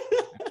course.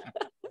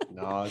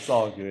 No, it's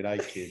all good. I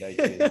kid.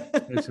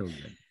 It's all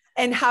good.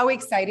 And how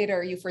excited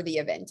are you for the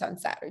event on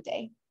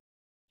Saturday?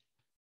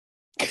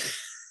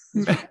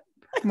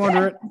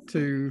 Moderate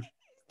to.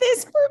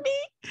 This for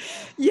me?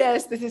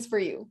 Yes, this is for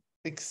you.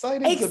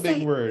 Excited is a big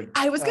Excite- word.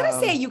 I was gonna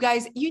say, you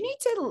guys, you need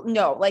to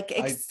know, like,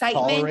 I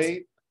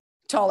excitement.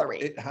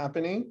 Tolerate. it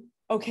happening.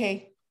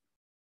 Okay.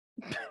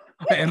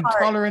 I am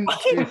tolerant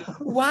to.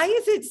 Why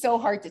is it so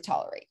hard to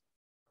tolerate?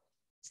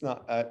 It's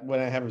not when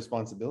I have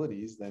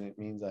responsibilities, then it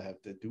means I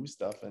have to do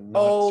stuff and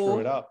not screw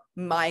it up.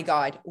 My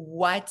God,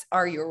 what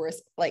are your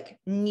like?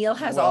 Neil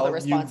has all the Well,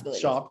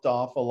 responsibilities. You chopped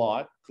off a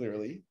lot,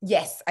 clearly.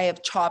 Yes, I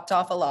have chopped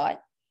off a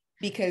lot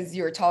because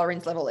your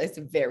tolerance level is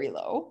very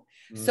low.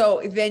 Mm.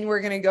 So then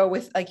we're gonna go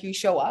with like you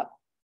show up.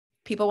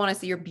 People want to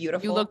see you're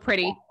beautiful. You look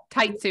pretty.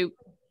 Tight suit.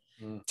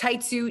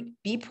 Tight suit,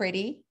 be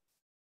pretty.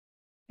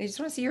 They just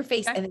want to see your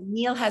face. Okay. And then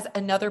Neil has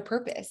another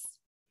purpose.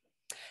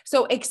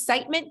 So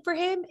excitement for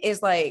him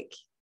is like,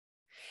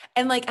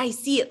 and like I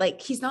see it, like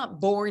he's not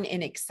born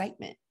in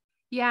excitement.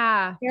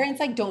 Yeah.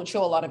 Parents like don't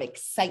show a lot of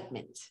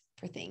excitement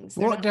for things.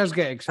 They're What not does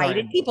get excited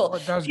excited? people.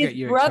 What does His get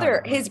you brother,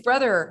 excited? his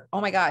brother,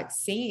 oh my God,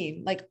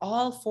 same. Like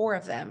all four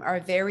of them are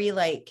very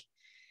like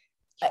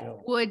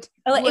Chill. Would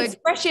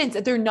expressions.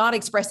 They're not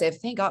expressive.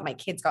 Thank God my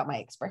kids got my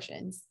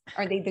expressions.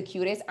 Aren't they the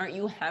cutest? Aren't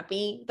you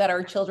happy that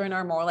our children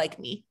are more like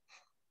me?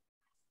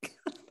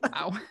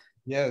 wow.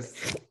 Yes.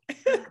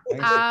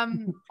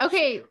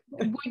 Okay.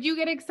 Would you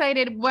get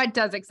excited? What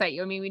does excite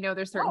you? I mean, we know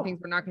there's certain Oh.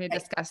 things we're not going to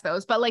discuss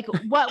those, but like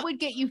what would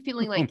get you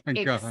feeling like my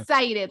God.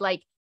 excited?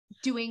 Like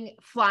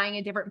flying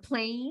a different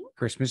plane?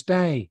 Christmas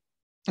Day.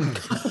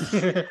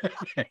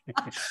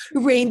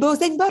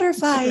 Rainbows and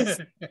butterflies.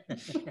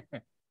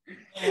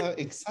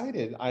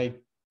 Excited.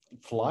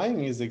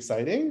 Flying is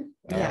exciting.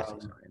 Yeah.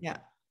 Yeah.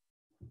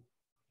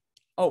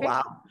 Oh, Okay.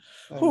 wow.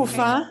 I Oof, mean,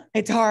 huh?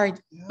 It's hard.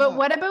 But yeah.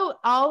 what about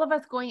all of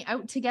us going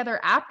out together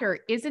after?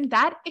 Isn't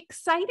that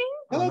exciting?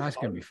 Yeah, Oh, that's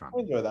gonna be fun. I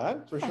enjoy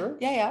that for sure.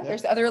 Yeah.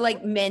 There's other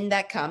like men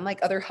that come, like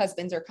other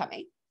husbands are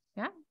coming.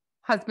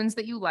 Husbands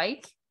that you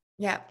like?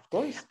 Yeah. Of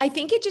course. I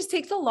think it just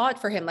takes a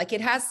lot for him. Like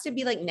it has to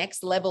be like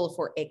next level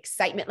for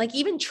excitement. Like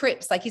even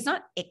trips, like he's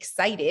not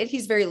excited.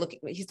 He's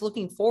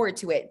looking forward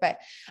to it. But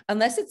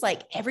unless it's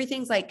like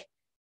everything's like,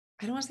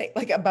 I don't want to say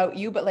like about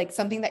you, but like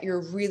something that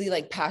you're really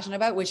like passionate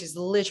about, which is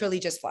literally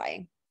just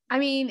flying. I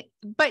mean,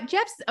 but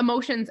Jeff's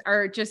emotions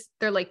are just,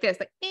 they're like this,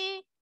 like,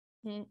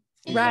 Right.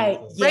 right?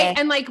 Yeah.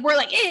 And like, we're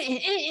like,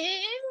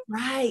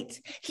 Right.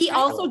 He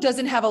also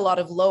doesn't have a lot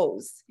of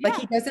lows. Like Yeah.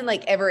 he doesn't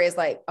like ever is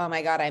like, oh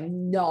my God,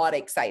 I'm not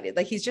excited.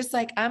 Like he's just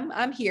like,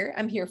 I'm here.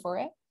 I'm here for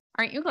it.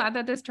 Aren't you glad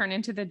that this turned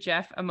into the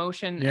Jeff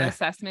emotion Yeah.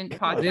 assessment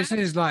podcast? This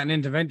is like an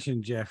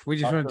intervention, Jeff. We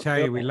just want to tell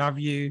you we love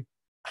you.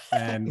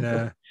 And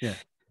yeah.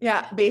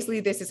 Yeah. Basically,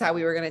 this is how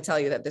we were going to tell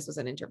you that this was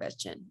an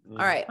intervention. All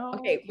right.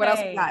 Okay. What else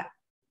we Okay. got?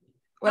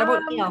 What about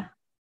Um, Neil?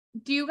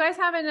 Do you guys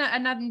have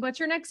another, what's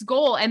your next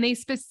goal? And they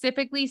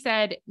specifically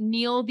said,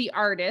 Neil, the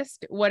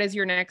artist, what is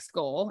your next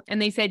goal? And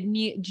they said,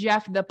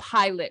 Jeff, the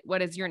pilot,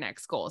 what is your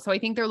next goal? So I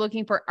think they're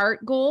looking for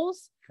art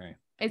goals.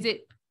 Okay.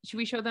 Should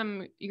we show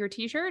them your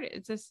t-shirt?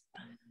 It's this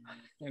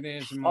It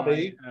is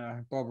Bobby.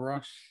 my Bob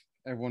Ross.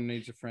 Everyone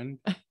needs a friend.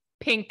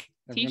 pink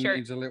Everyone t-shirt.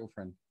 needs a little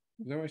friend.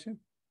 Is that what I said?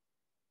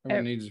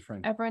 Everyone needs a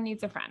friend. Everyone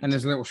needs a friend. And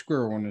there's a little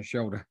squirrel on his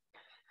shoulder.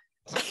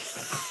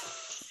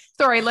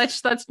 Sorry,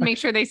 let's make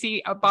sure they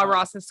see Bob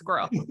Ross's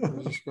squirrel.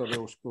 There's just got a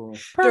little squirrel.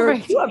 There are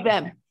Perfect. two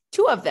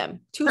of them.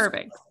 Two.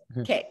 Perfect.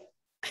 Okay.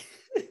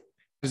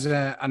 As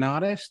an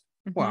artist,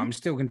 well, Mhm. I'm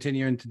still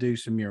continuing to do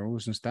some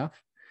murals and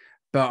stuff.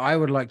 But I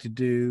would like to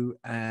do,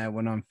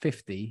 when I'm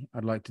 50,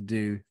 I'd like to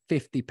do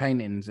 50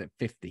 paintings at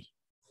 50.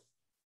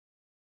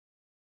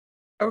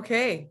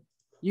 Okay.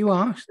 You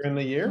asked. During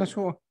the year? That's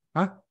what,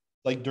 huh?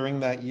 Like during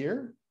that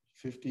year?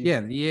 50. Yeah,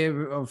 the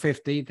year of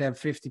 50, to have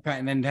 50 paintings,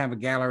 and then to have a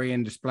gallery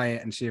and display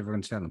it and see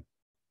everyone sell them.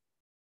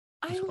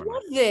 I That's what I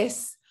love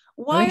this.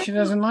 Why Alicia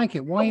doesn't like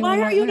it. Why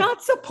are you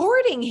not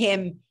supporting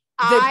him?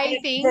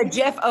 The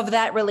Jeff of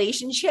that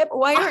relationship.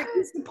 Why aren't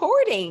you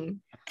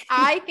supporting?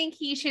 I think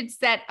he should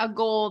set a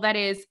goal that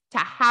is to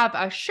have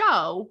a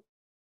show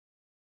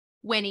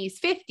when he's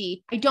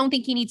 50. I don't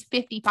think he needs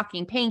 50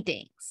 fucking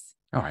paintings.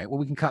 All right. Well,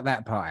 we can cut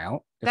that part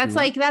out. That's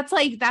like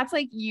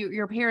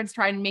your parents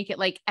trying to make it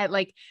like at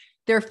like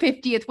their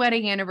 50th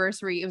wedding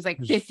anniversary. It was like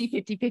 50,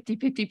 50, 50,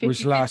 50, 50.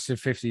 Which lasted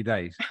 50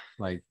 days.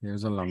 Like it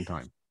was a long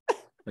time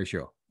for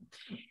sure.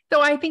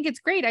 So I think it's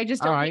great. I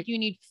just don't think you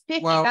need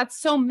 50. Well,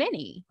 that's so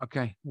many.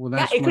 Okay. Well,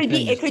 that's it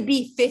could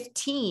be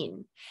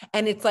 15.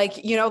 And it's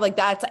like, you know, like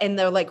that's, and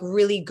they're like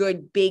really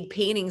good big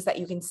paintings that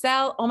you can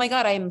sell. Oh my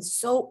God, I am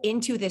so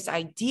into this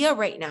idea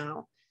right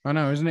now. I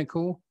know, isn't it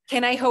cool?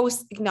 Can I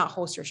not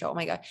host your show? Oh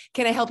my God.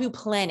 Can I help you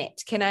plan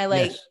it? Can I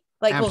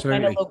Yes, we'll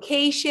find a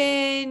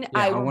location? Yeah,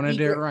 I want to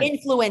do it right.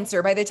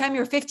 Influencer. By the time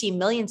you're 50,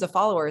 millions of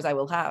followers I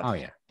will have. Oh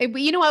yeah. But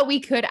you know what?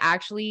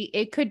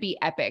 It could be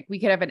epic. We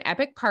could have an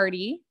epic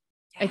party.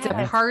 It's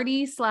a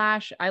party /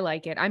 I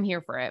like it. I'm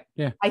here for it.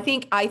 Yeah. I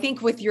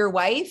think with your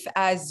wife,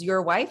 as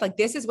your wife, like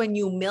this is when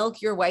you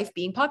milk your wife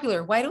being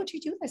popular. Why don't you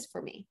do this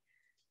for me?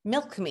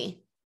 Milk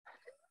me.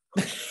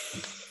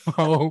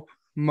 Oh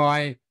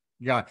my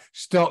God.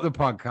 Stop the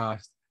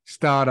podcast.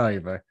 Start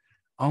over.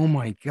 Oh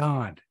my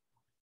God.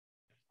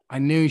 I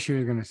knew she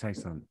was going to say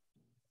something.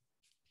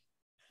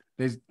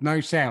 There's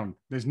no sound.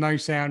 There's no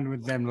sound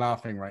with them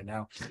laughing right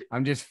now.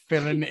 I'm just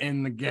filling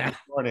in the gap.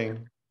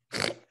 Morning.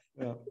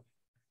 Yeah.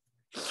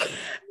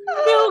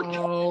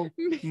 Oh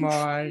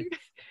my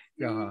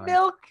God.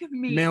 Milk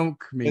me.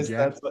 Milk me, Yes, Jeff.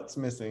 that's what's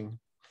missing.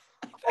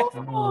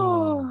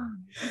 Oh,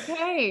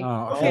 okay. Oh,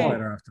 I Okay. feel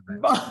better after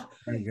that.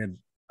 Very good.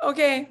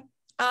 Okay.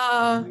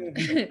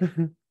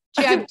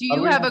 Jeff, do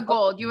you have a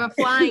goal? Do you have a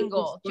flying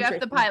goal? Jeff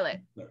the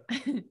pilot.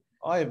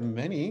 I have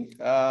many.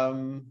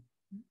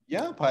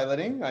 Yeah,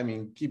 piloting. I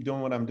mean, keep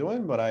doing what I'm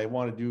doing, but I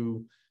want to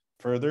do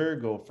further,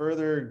 go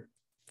further,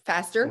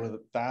 Faster.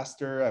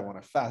 faster. I want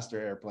a faster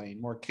airplane,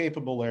 more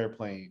capable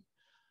airplane.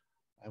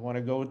 I want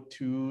to go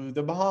to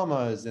the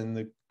Bahamas and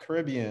the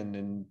Caribbean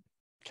and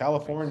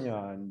California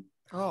and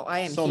Oh, I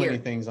am so here. many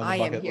things on I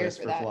the am bucket here list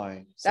for for that.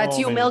 flying. That's So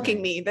you many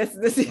milking things. me. This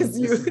is This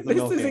you. is the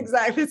milking.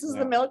 This is Yeah.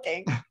 the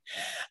milking.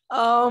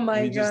 Oh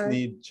my We God. just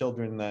need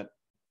children that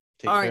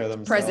take care of Aren't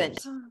themselves.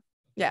 present.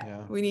 Yeah.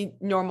 Yeah. We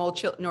need no more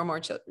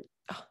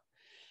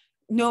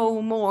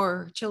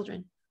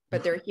children,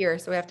 but they're here.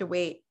 So we have to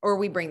wait or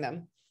we bring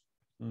them.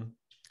 Mm.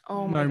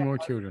 Oh my No God. more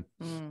children.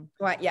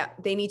 Right. Yeah.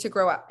 They need to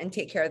grow up and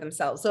take care of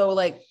themselves. So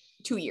like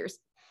 2 years.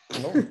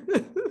 No.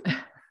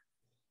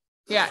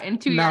 Yeah, in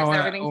 2 years,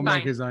 everything's will fine.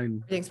 make his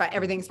own. Everything's fine.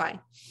 Everything's fine.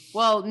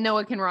 Well,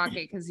 Noah can rock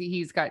it because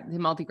he's got the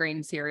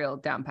multigrain cereal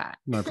down pat.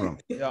 No problem.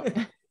 Yeah.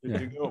 Good Yeah.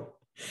 to go.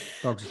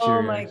 Dogs and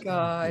Oh my Cheerios.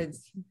 God.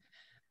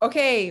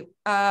 Okay.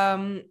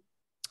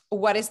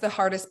 What is the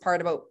hardest part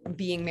about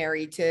being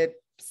married to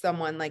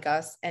someone like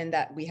us and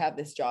that we have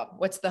this job?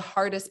 What's the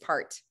hardest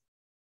part?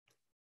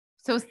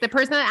 So the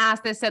person that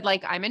asked this said,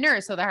 like, I'm a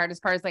nurse. So the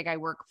hardest part is like, I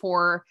work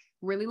 4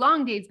 really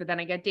long days, but then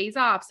I get days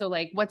off. So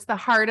like, what's the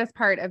hardest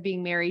part of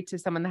being married to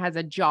someone that has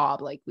a job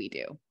like we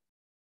do?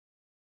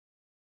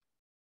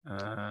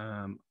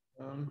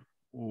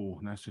 Oh,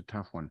 that's a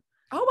tough one.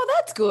 Oh, well,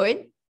 that's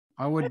good.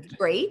 I would. That's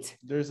great.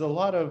 There's a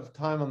lot of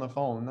time on the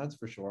phone, that's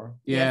for sure.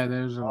 Yeah,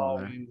 there's a lot.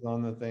 There. Always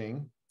on the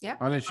thing. Yeah.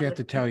 I literally have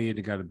to tell you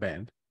to go to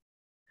bed.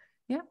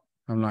 Yeah.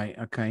 I'm like,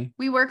 okay,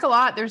 We work a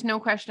lot. There's no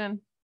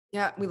question.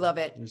 Yeah. We love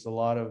it. There's a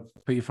lot of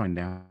put your phone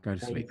down, go to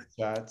voice sleep.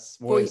 chats,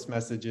 voice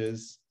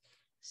messages,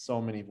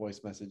 so many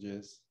voice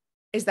messages.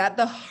 Is that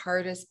the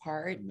hardest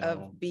part No,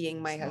 of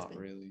being my it's not husband?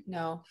 really.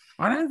 No.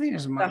 I don't think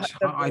it's much.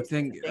 the I voice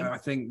think thing. I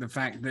think the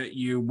fact that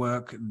you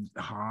work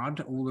hard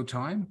all the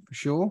time, for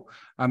sure.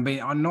 I mean,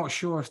 I'm not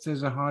sure if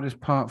there's a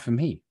hardest part for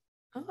me.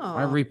 Oh,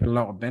 I reap a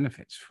lot of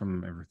benefits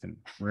from everything,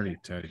 really,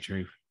 to tell the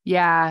truth.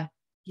 Yeah.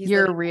 he's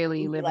You're living-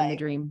 really living the life.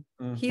 dream.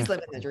 He's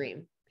living the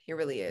dream. He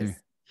really is.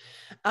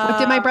 What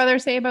did my brother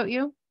say about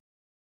you?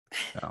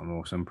 I'm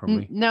awesome,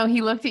 probably. No,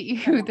 he looked at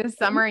you this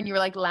summer and you were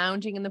like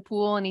lounging in the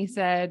pool and he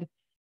said,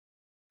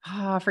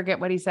 I forget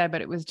what he said,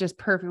 but it was just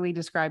perfectly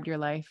described your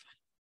life.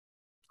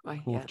 Oh,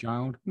 Fourth yeah.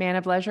 child, Man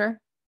of leisure.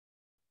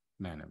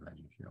 man of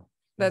legend, sure.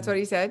 That's what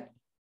he said.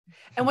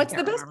 And what's the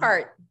Can't best remember.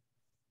 part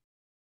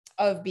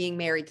of being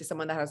married to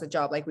someone that has a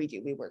job like we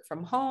do? We work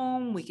from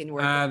home. We can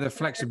work. The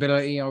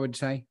flexibility, I would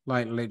say,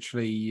 like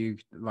literally, you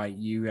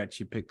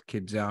actually pick the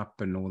kids up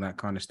and all that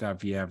kind of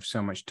stuff. You have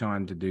so much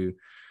time to do,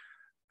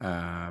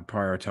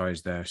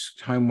 prioritize their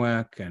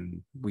homework,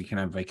 and we can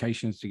have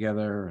vacations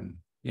together, and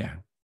yeah,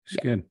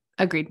 it's good.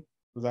 Agreed. I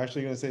was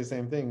actually going to say the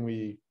same thing.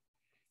 We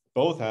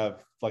both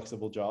have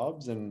flexible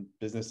jobs and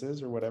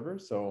businesses or whatever.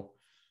 So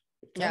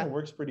it kind of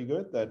works pretty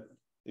good that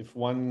if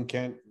one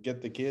can't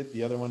get the kid,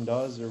 the other one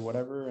does or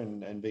whatever.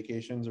 And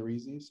vacations are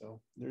easy.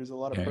 So there's a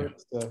lot of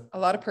perks to, a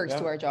lot of perks to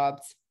Yeah. our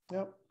jobs.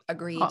 yep.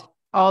 Agreed.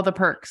 All the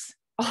perks.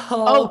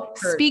 All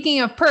perks.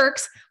 Speaking of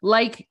perks,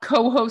 like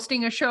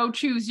co-hosting a show,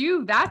 Choose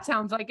You, that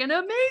sounds like an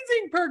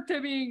amazing perk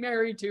to being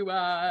married to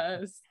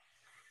us.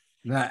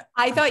 That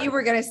I thought you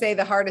were going to say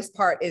the hardest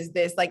part is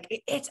this, like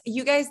it's,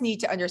 you guys need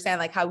to understand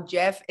like how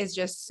Jeff is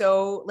just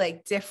so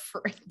like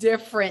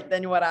different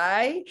than what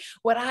I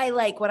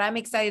like, what I'm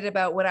excited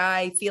about, what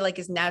I feel like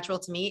is natural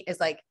to me is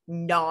like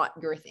not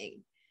your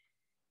thing.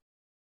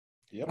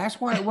 Yep.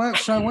 That's why it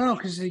works so well,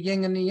 because the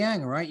yin and the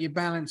yang, right? You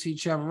balance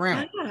each other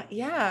out.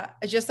 Yeah.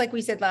 Just like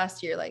we said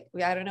last year, like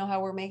I don't know how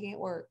we're making it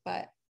work,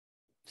 but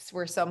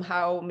we're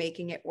somehow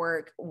making it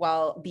work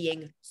while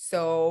being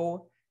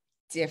so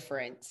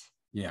different.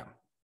 Yeah.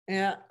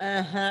 Yeah.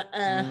 But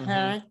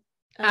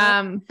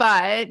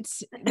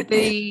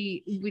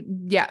the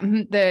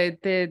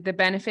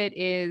benefit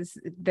is,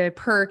 the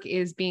perk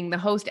is being the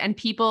host, and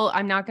people,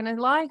 I'm not gonna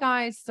lie,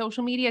 guys,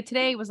 social media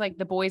today was like,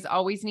 the boys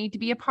always need to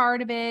be a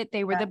part of it.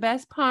 They were the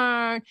best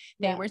part.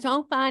 They were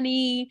so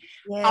funny.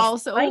 Yes,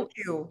 also,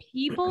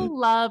 people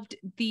loved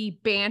the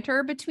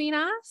banter between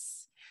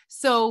us.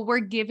 So we're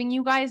giving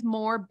you guys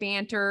more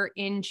banter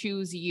in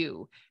Choose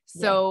You.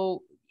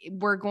 So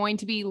we're going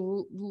to be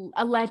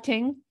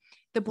letting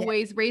the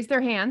boys raise their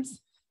hands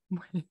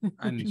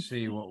and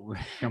see what we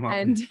come up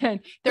and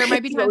there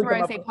might be times where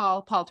I say,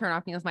 Paul, turn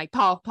off Neil's mic.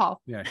 Paul.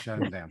 Yeah,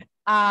 shut him down.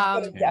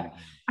 But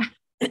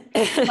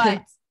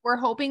we're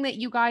hoping that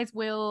you guys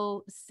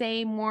will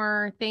say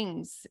more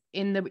things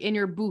in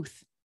your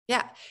booth.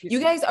 Yeah. You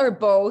guys are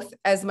both,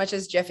 as much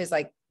as Jeff is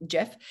like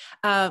Jeff,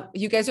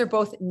 you guys are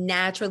both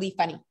naturally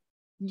funny.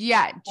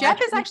 Yeah. Jeff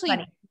is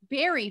actually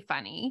very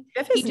funny.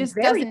 Jeff is just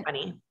very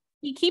funny.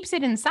 He keeps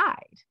it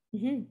inside.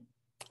 Mm-hmm.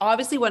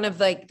 Obviously, one of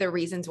like the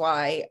reasons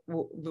why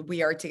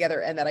we are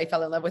together and that I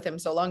fell in love with him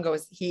so long ago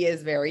is he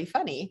is very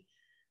funny,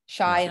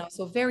 shy, and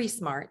also very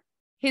smart.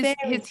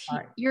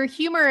 Your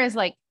humor is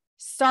like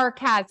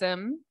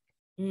sarcasm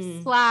 /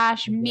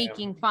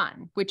 making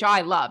fun, which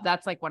I love.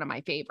 That's like one of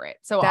my favorites.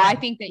 So I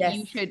think that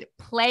you should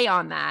play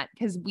on that,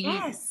 because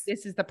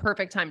this is the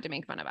perfect time to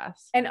make fun of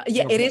us. And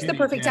it is the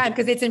perfect time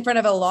because it's in front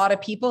of a lot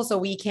of people, so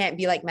we can't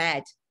be like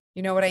mad.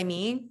 You know what I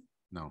mean?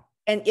 No.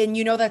 And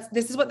you know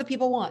this is what the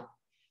people want.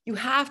 You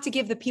have to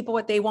give the people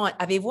what they want.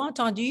 Avez-vous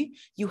entendu?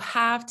 You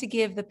have to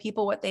give the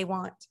people what they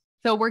want.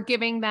 So we're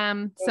giving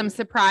them some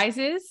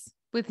surprises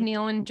with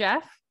Neil and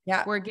Jeff.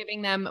 Yeah. We're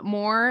giving them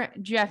more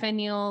Jeff and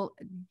Neil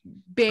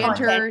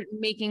banter,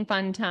 making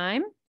fun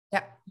time.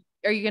 Yeah.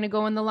 Are you going to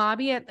go in the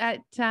lobby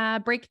at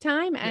break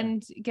time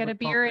and get a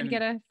beer and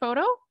get a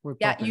photo?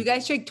 Yeah, you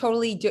guys should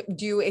totally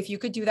do, if you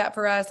could do that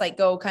for us, like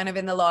go kind of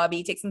in the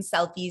lobby, take some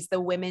selfies.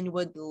 The women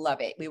would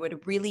love it. We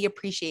would really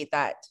appreciate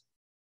that.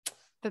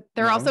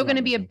 They're also going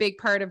to be a big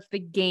part of the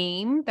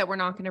game that we're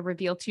not going to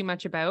reveal too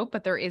much about,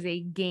 but there is a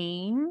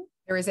game.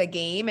 There is a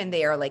game, and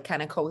they are like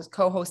kind of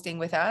co-hosting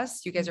with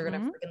us. You guys are going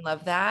to freaking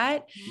love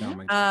that.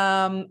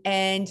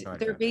 And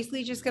they're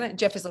basically just going to,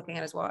 Jeff is looking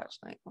at his watch.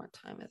 Like, what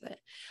time is it?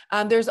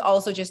 There's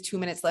also just 2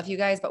 minutes left, you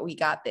guys, but we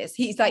got this.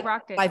 He's like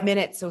 5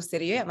 minutes. So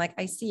city. I'm like,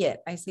 I see it.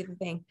 I see the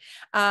thing.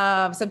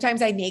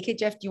 Sometimes I make it,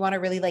 Jeff. Do you want to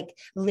really like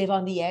live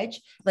on the edge?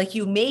 Like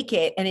you make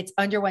it and it's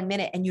under 1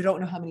 minute and you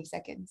don't know how many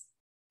seconds.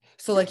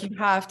 So like you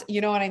have to, you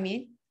know what I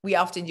mean? We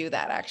often do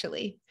that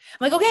actually. I'm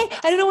like, okay,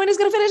 I don't know when it's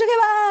going to finish. Okay,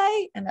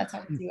 bye. And that's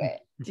how we do it.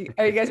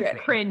 Are you guys ready?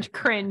 Cringe, just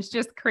cringe.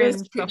 Just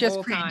cringe.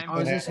 Time. Oh,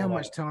 is this how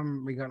much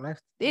time we got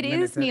left? It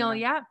is, Neil.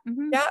 Yeah.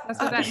 Mm-hmm. Yeah.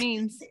 That's what that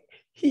means.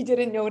 He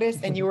didn't notice.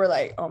 And you were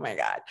like, oh my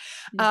God.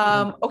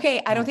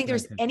 Okay. I don't think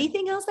there's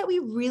anything else that we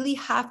really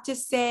have to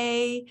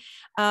say.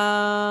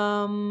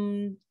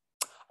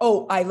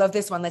 Oh, I love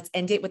this one. Let's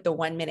end it with the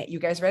 1 minute. You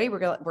guys ready? We're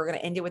gonna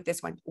end it with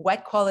this one.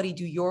 What quality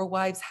do your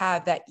wives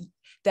have that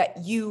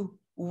you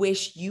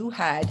wish you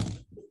had?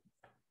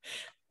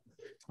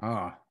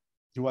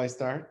 Do I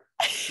start?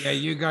 Yeah,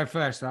 you go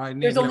first.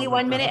 There's only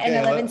 1 minute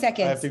and 11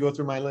 seconds. I have to go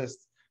through my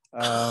list.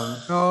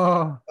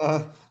 I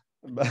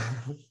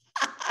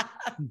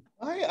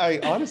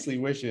honestly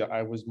wish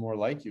I was more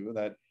like you.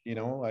 That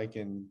I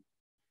can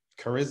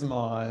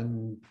charisma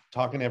and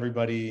talking to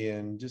everybody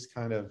and just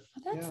kind of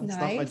it's not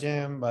my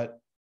jam, but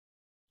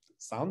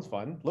sounds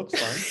fun, looks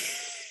fun.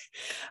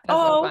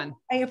 Fun.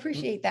 I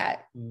appreciate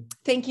that.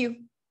 Thank you.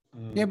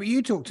 Yeah, but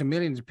you talk to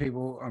millions of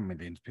people,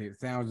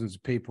 thousands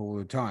of people all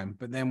the time,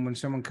 but then when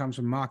someone comes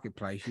from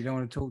Marketplace, you don't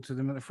want to talk to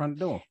them at the front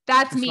door.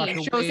 That's me. Like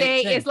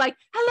Jose is like,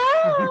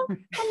 hello,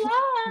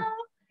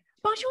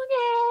 bonjour.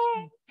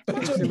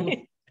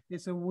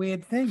 It's a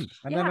weird thing.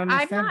 I don't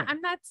understand.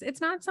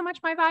 It's not so much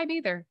my vibe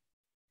either.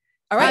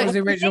 All right. That was the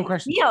original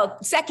question. Neil,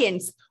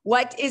 seconds.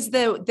 What is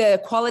the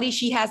quality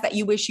she has that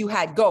you wish you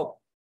had? Go.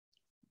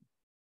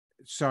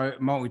 So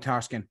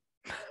multitasking.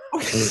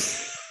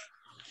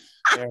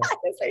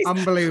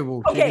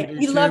 Unbelievable. Okay.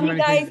 We love you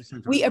guys.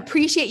 We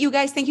appreciate you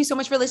guys. Thank you so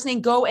much for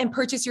listening. Go and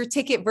purchase your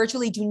ticket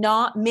virtually. Do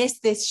not miss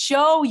this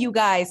show, you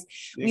guys.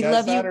 We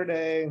love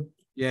Saturday. You.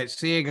 Yeah.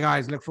 See you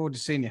guys. Look forward to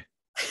seeing you.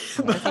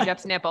 See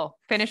Jeff's nipple.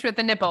 Finish with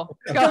the nipple.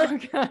 Go.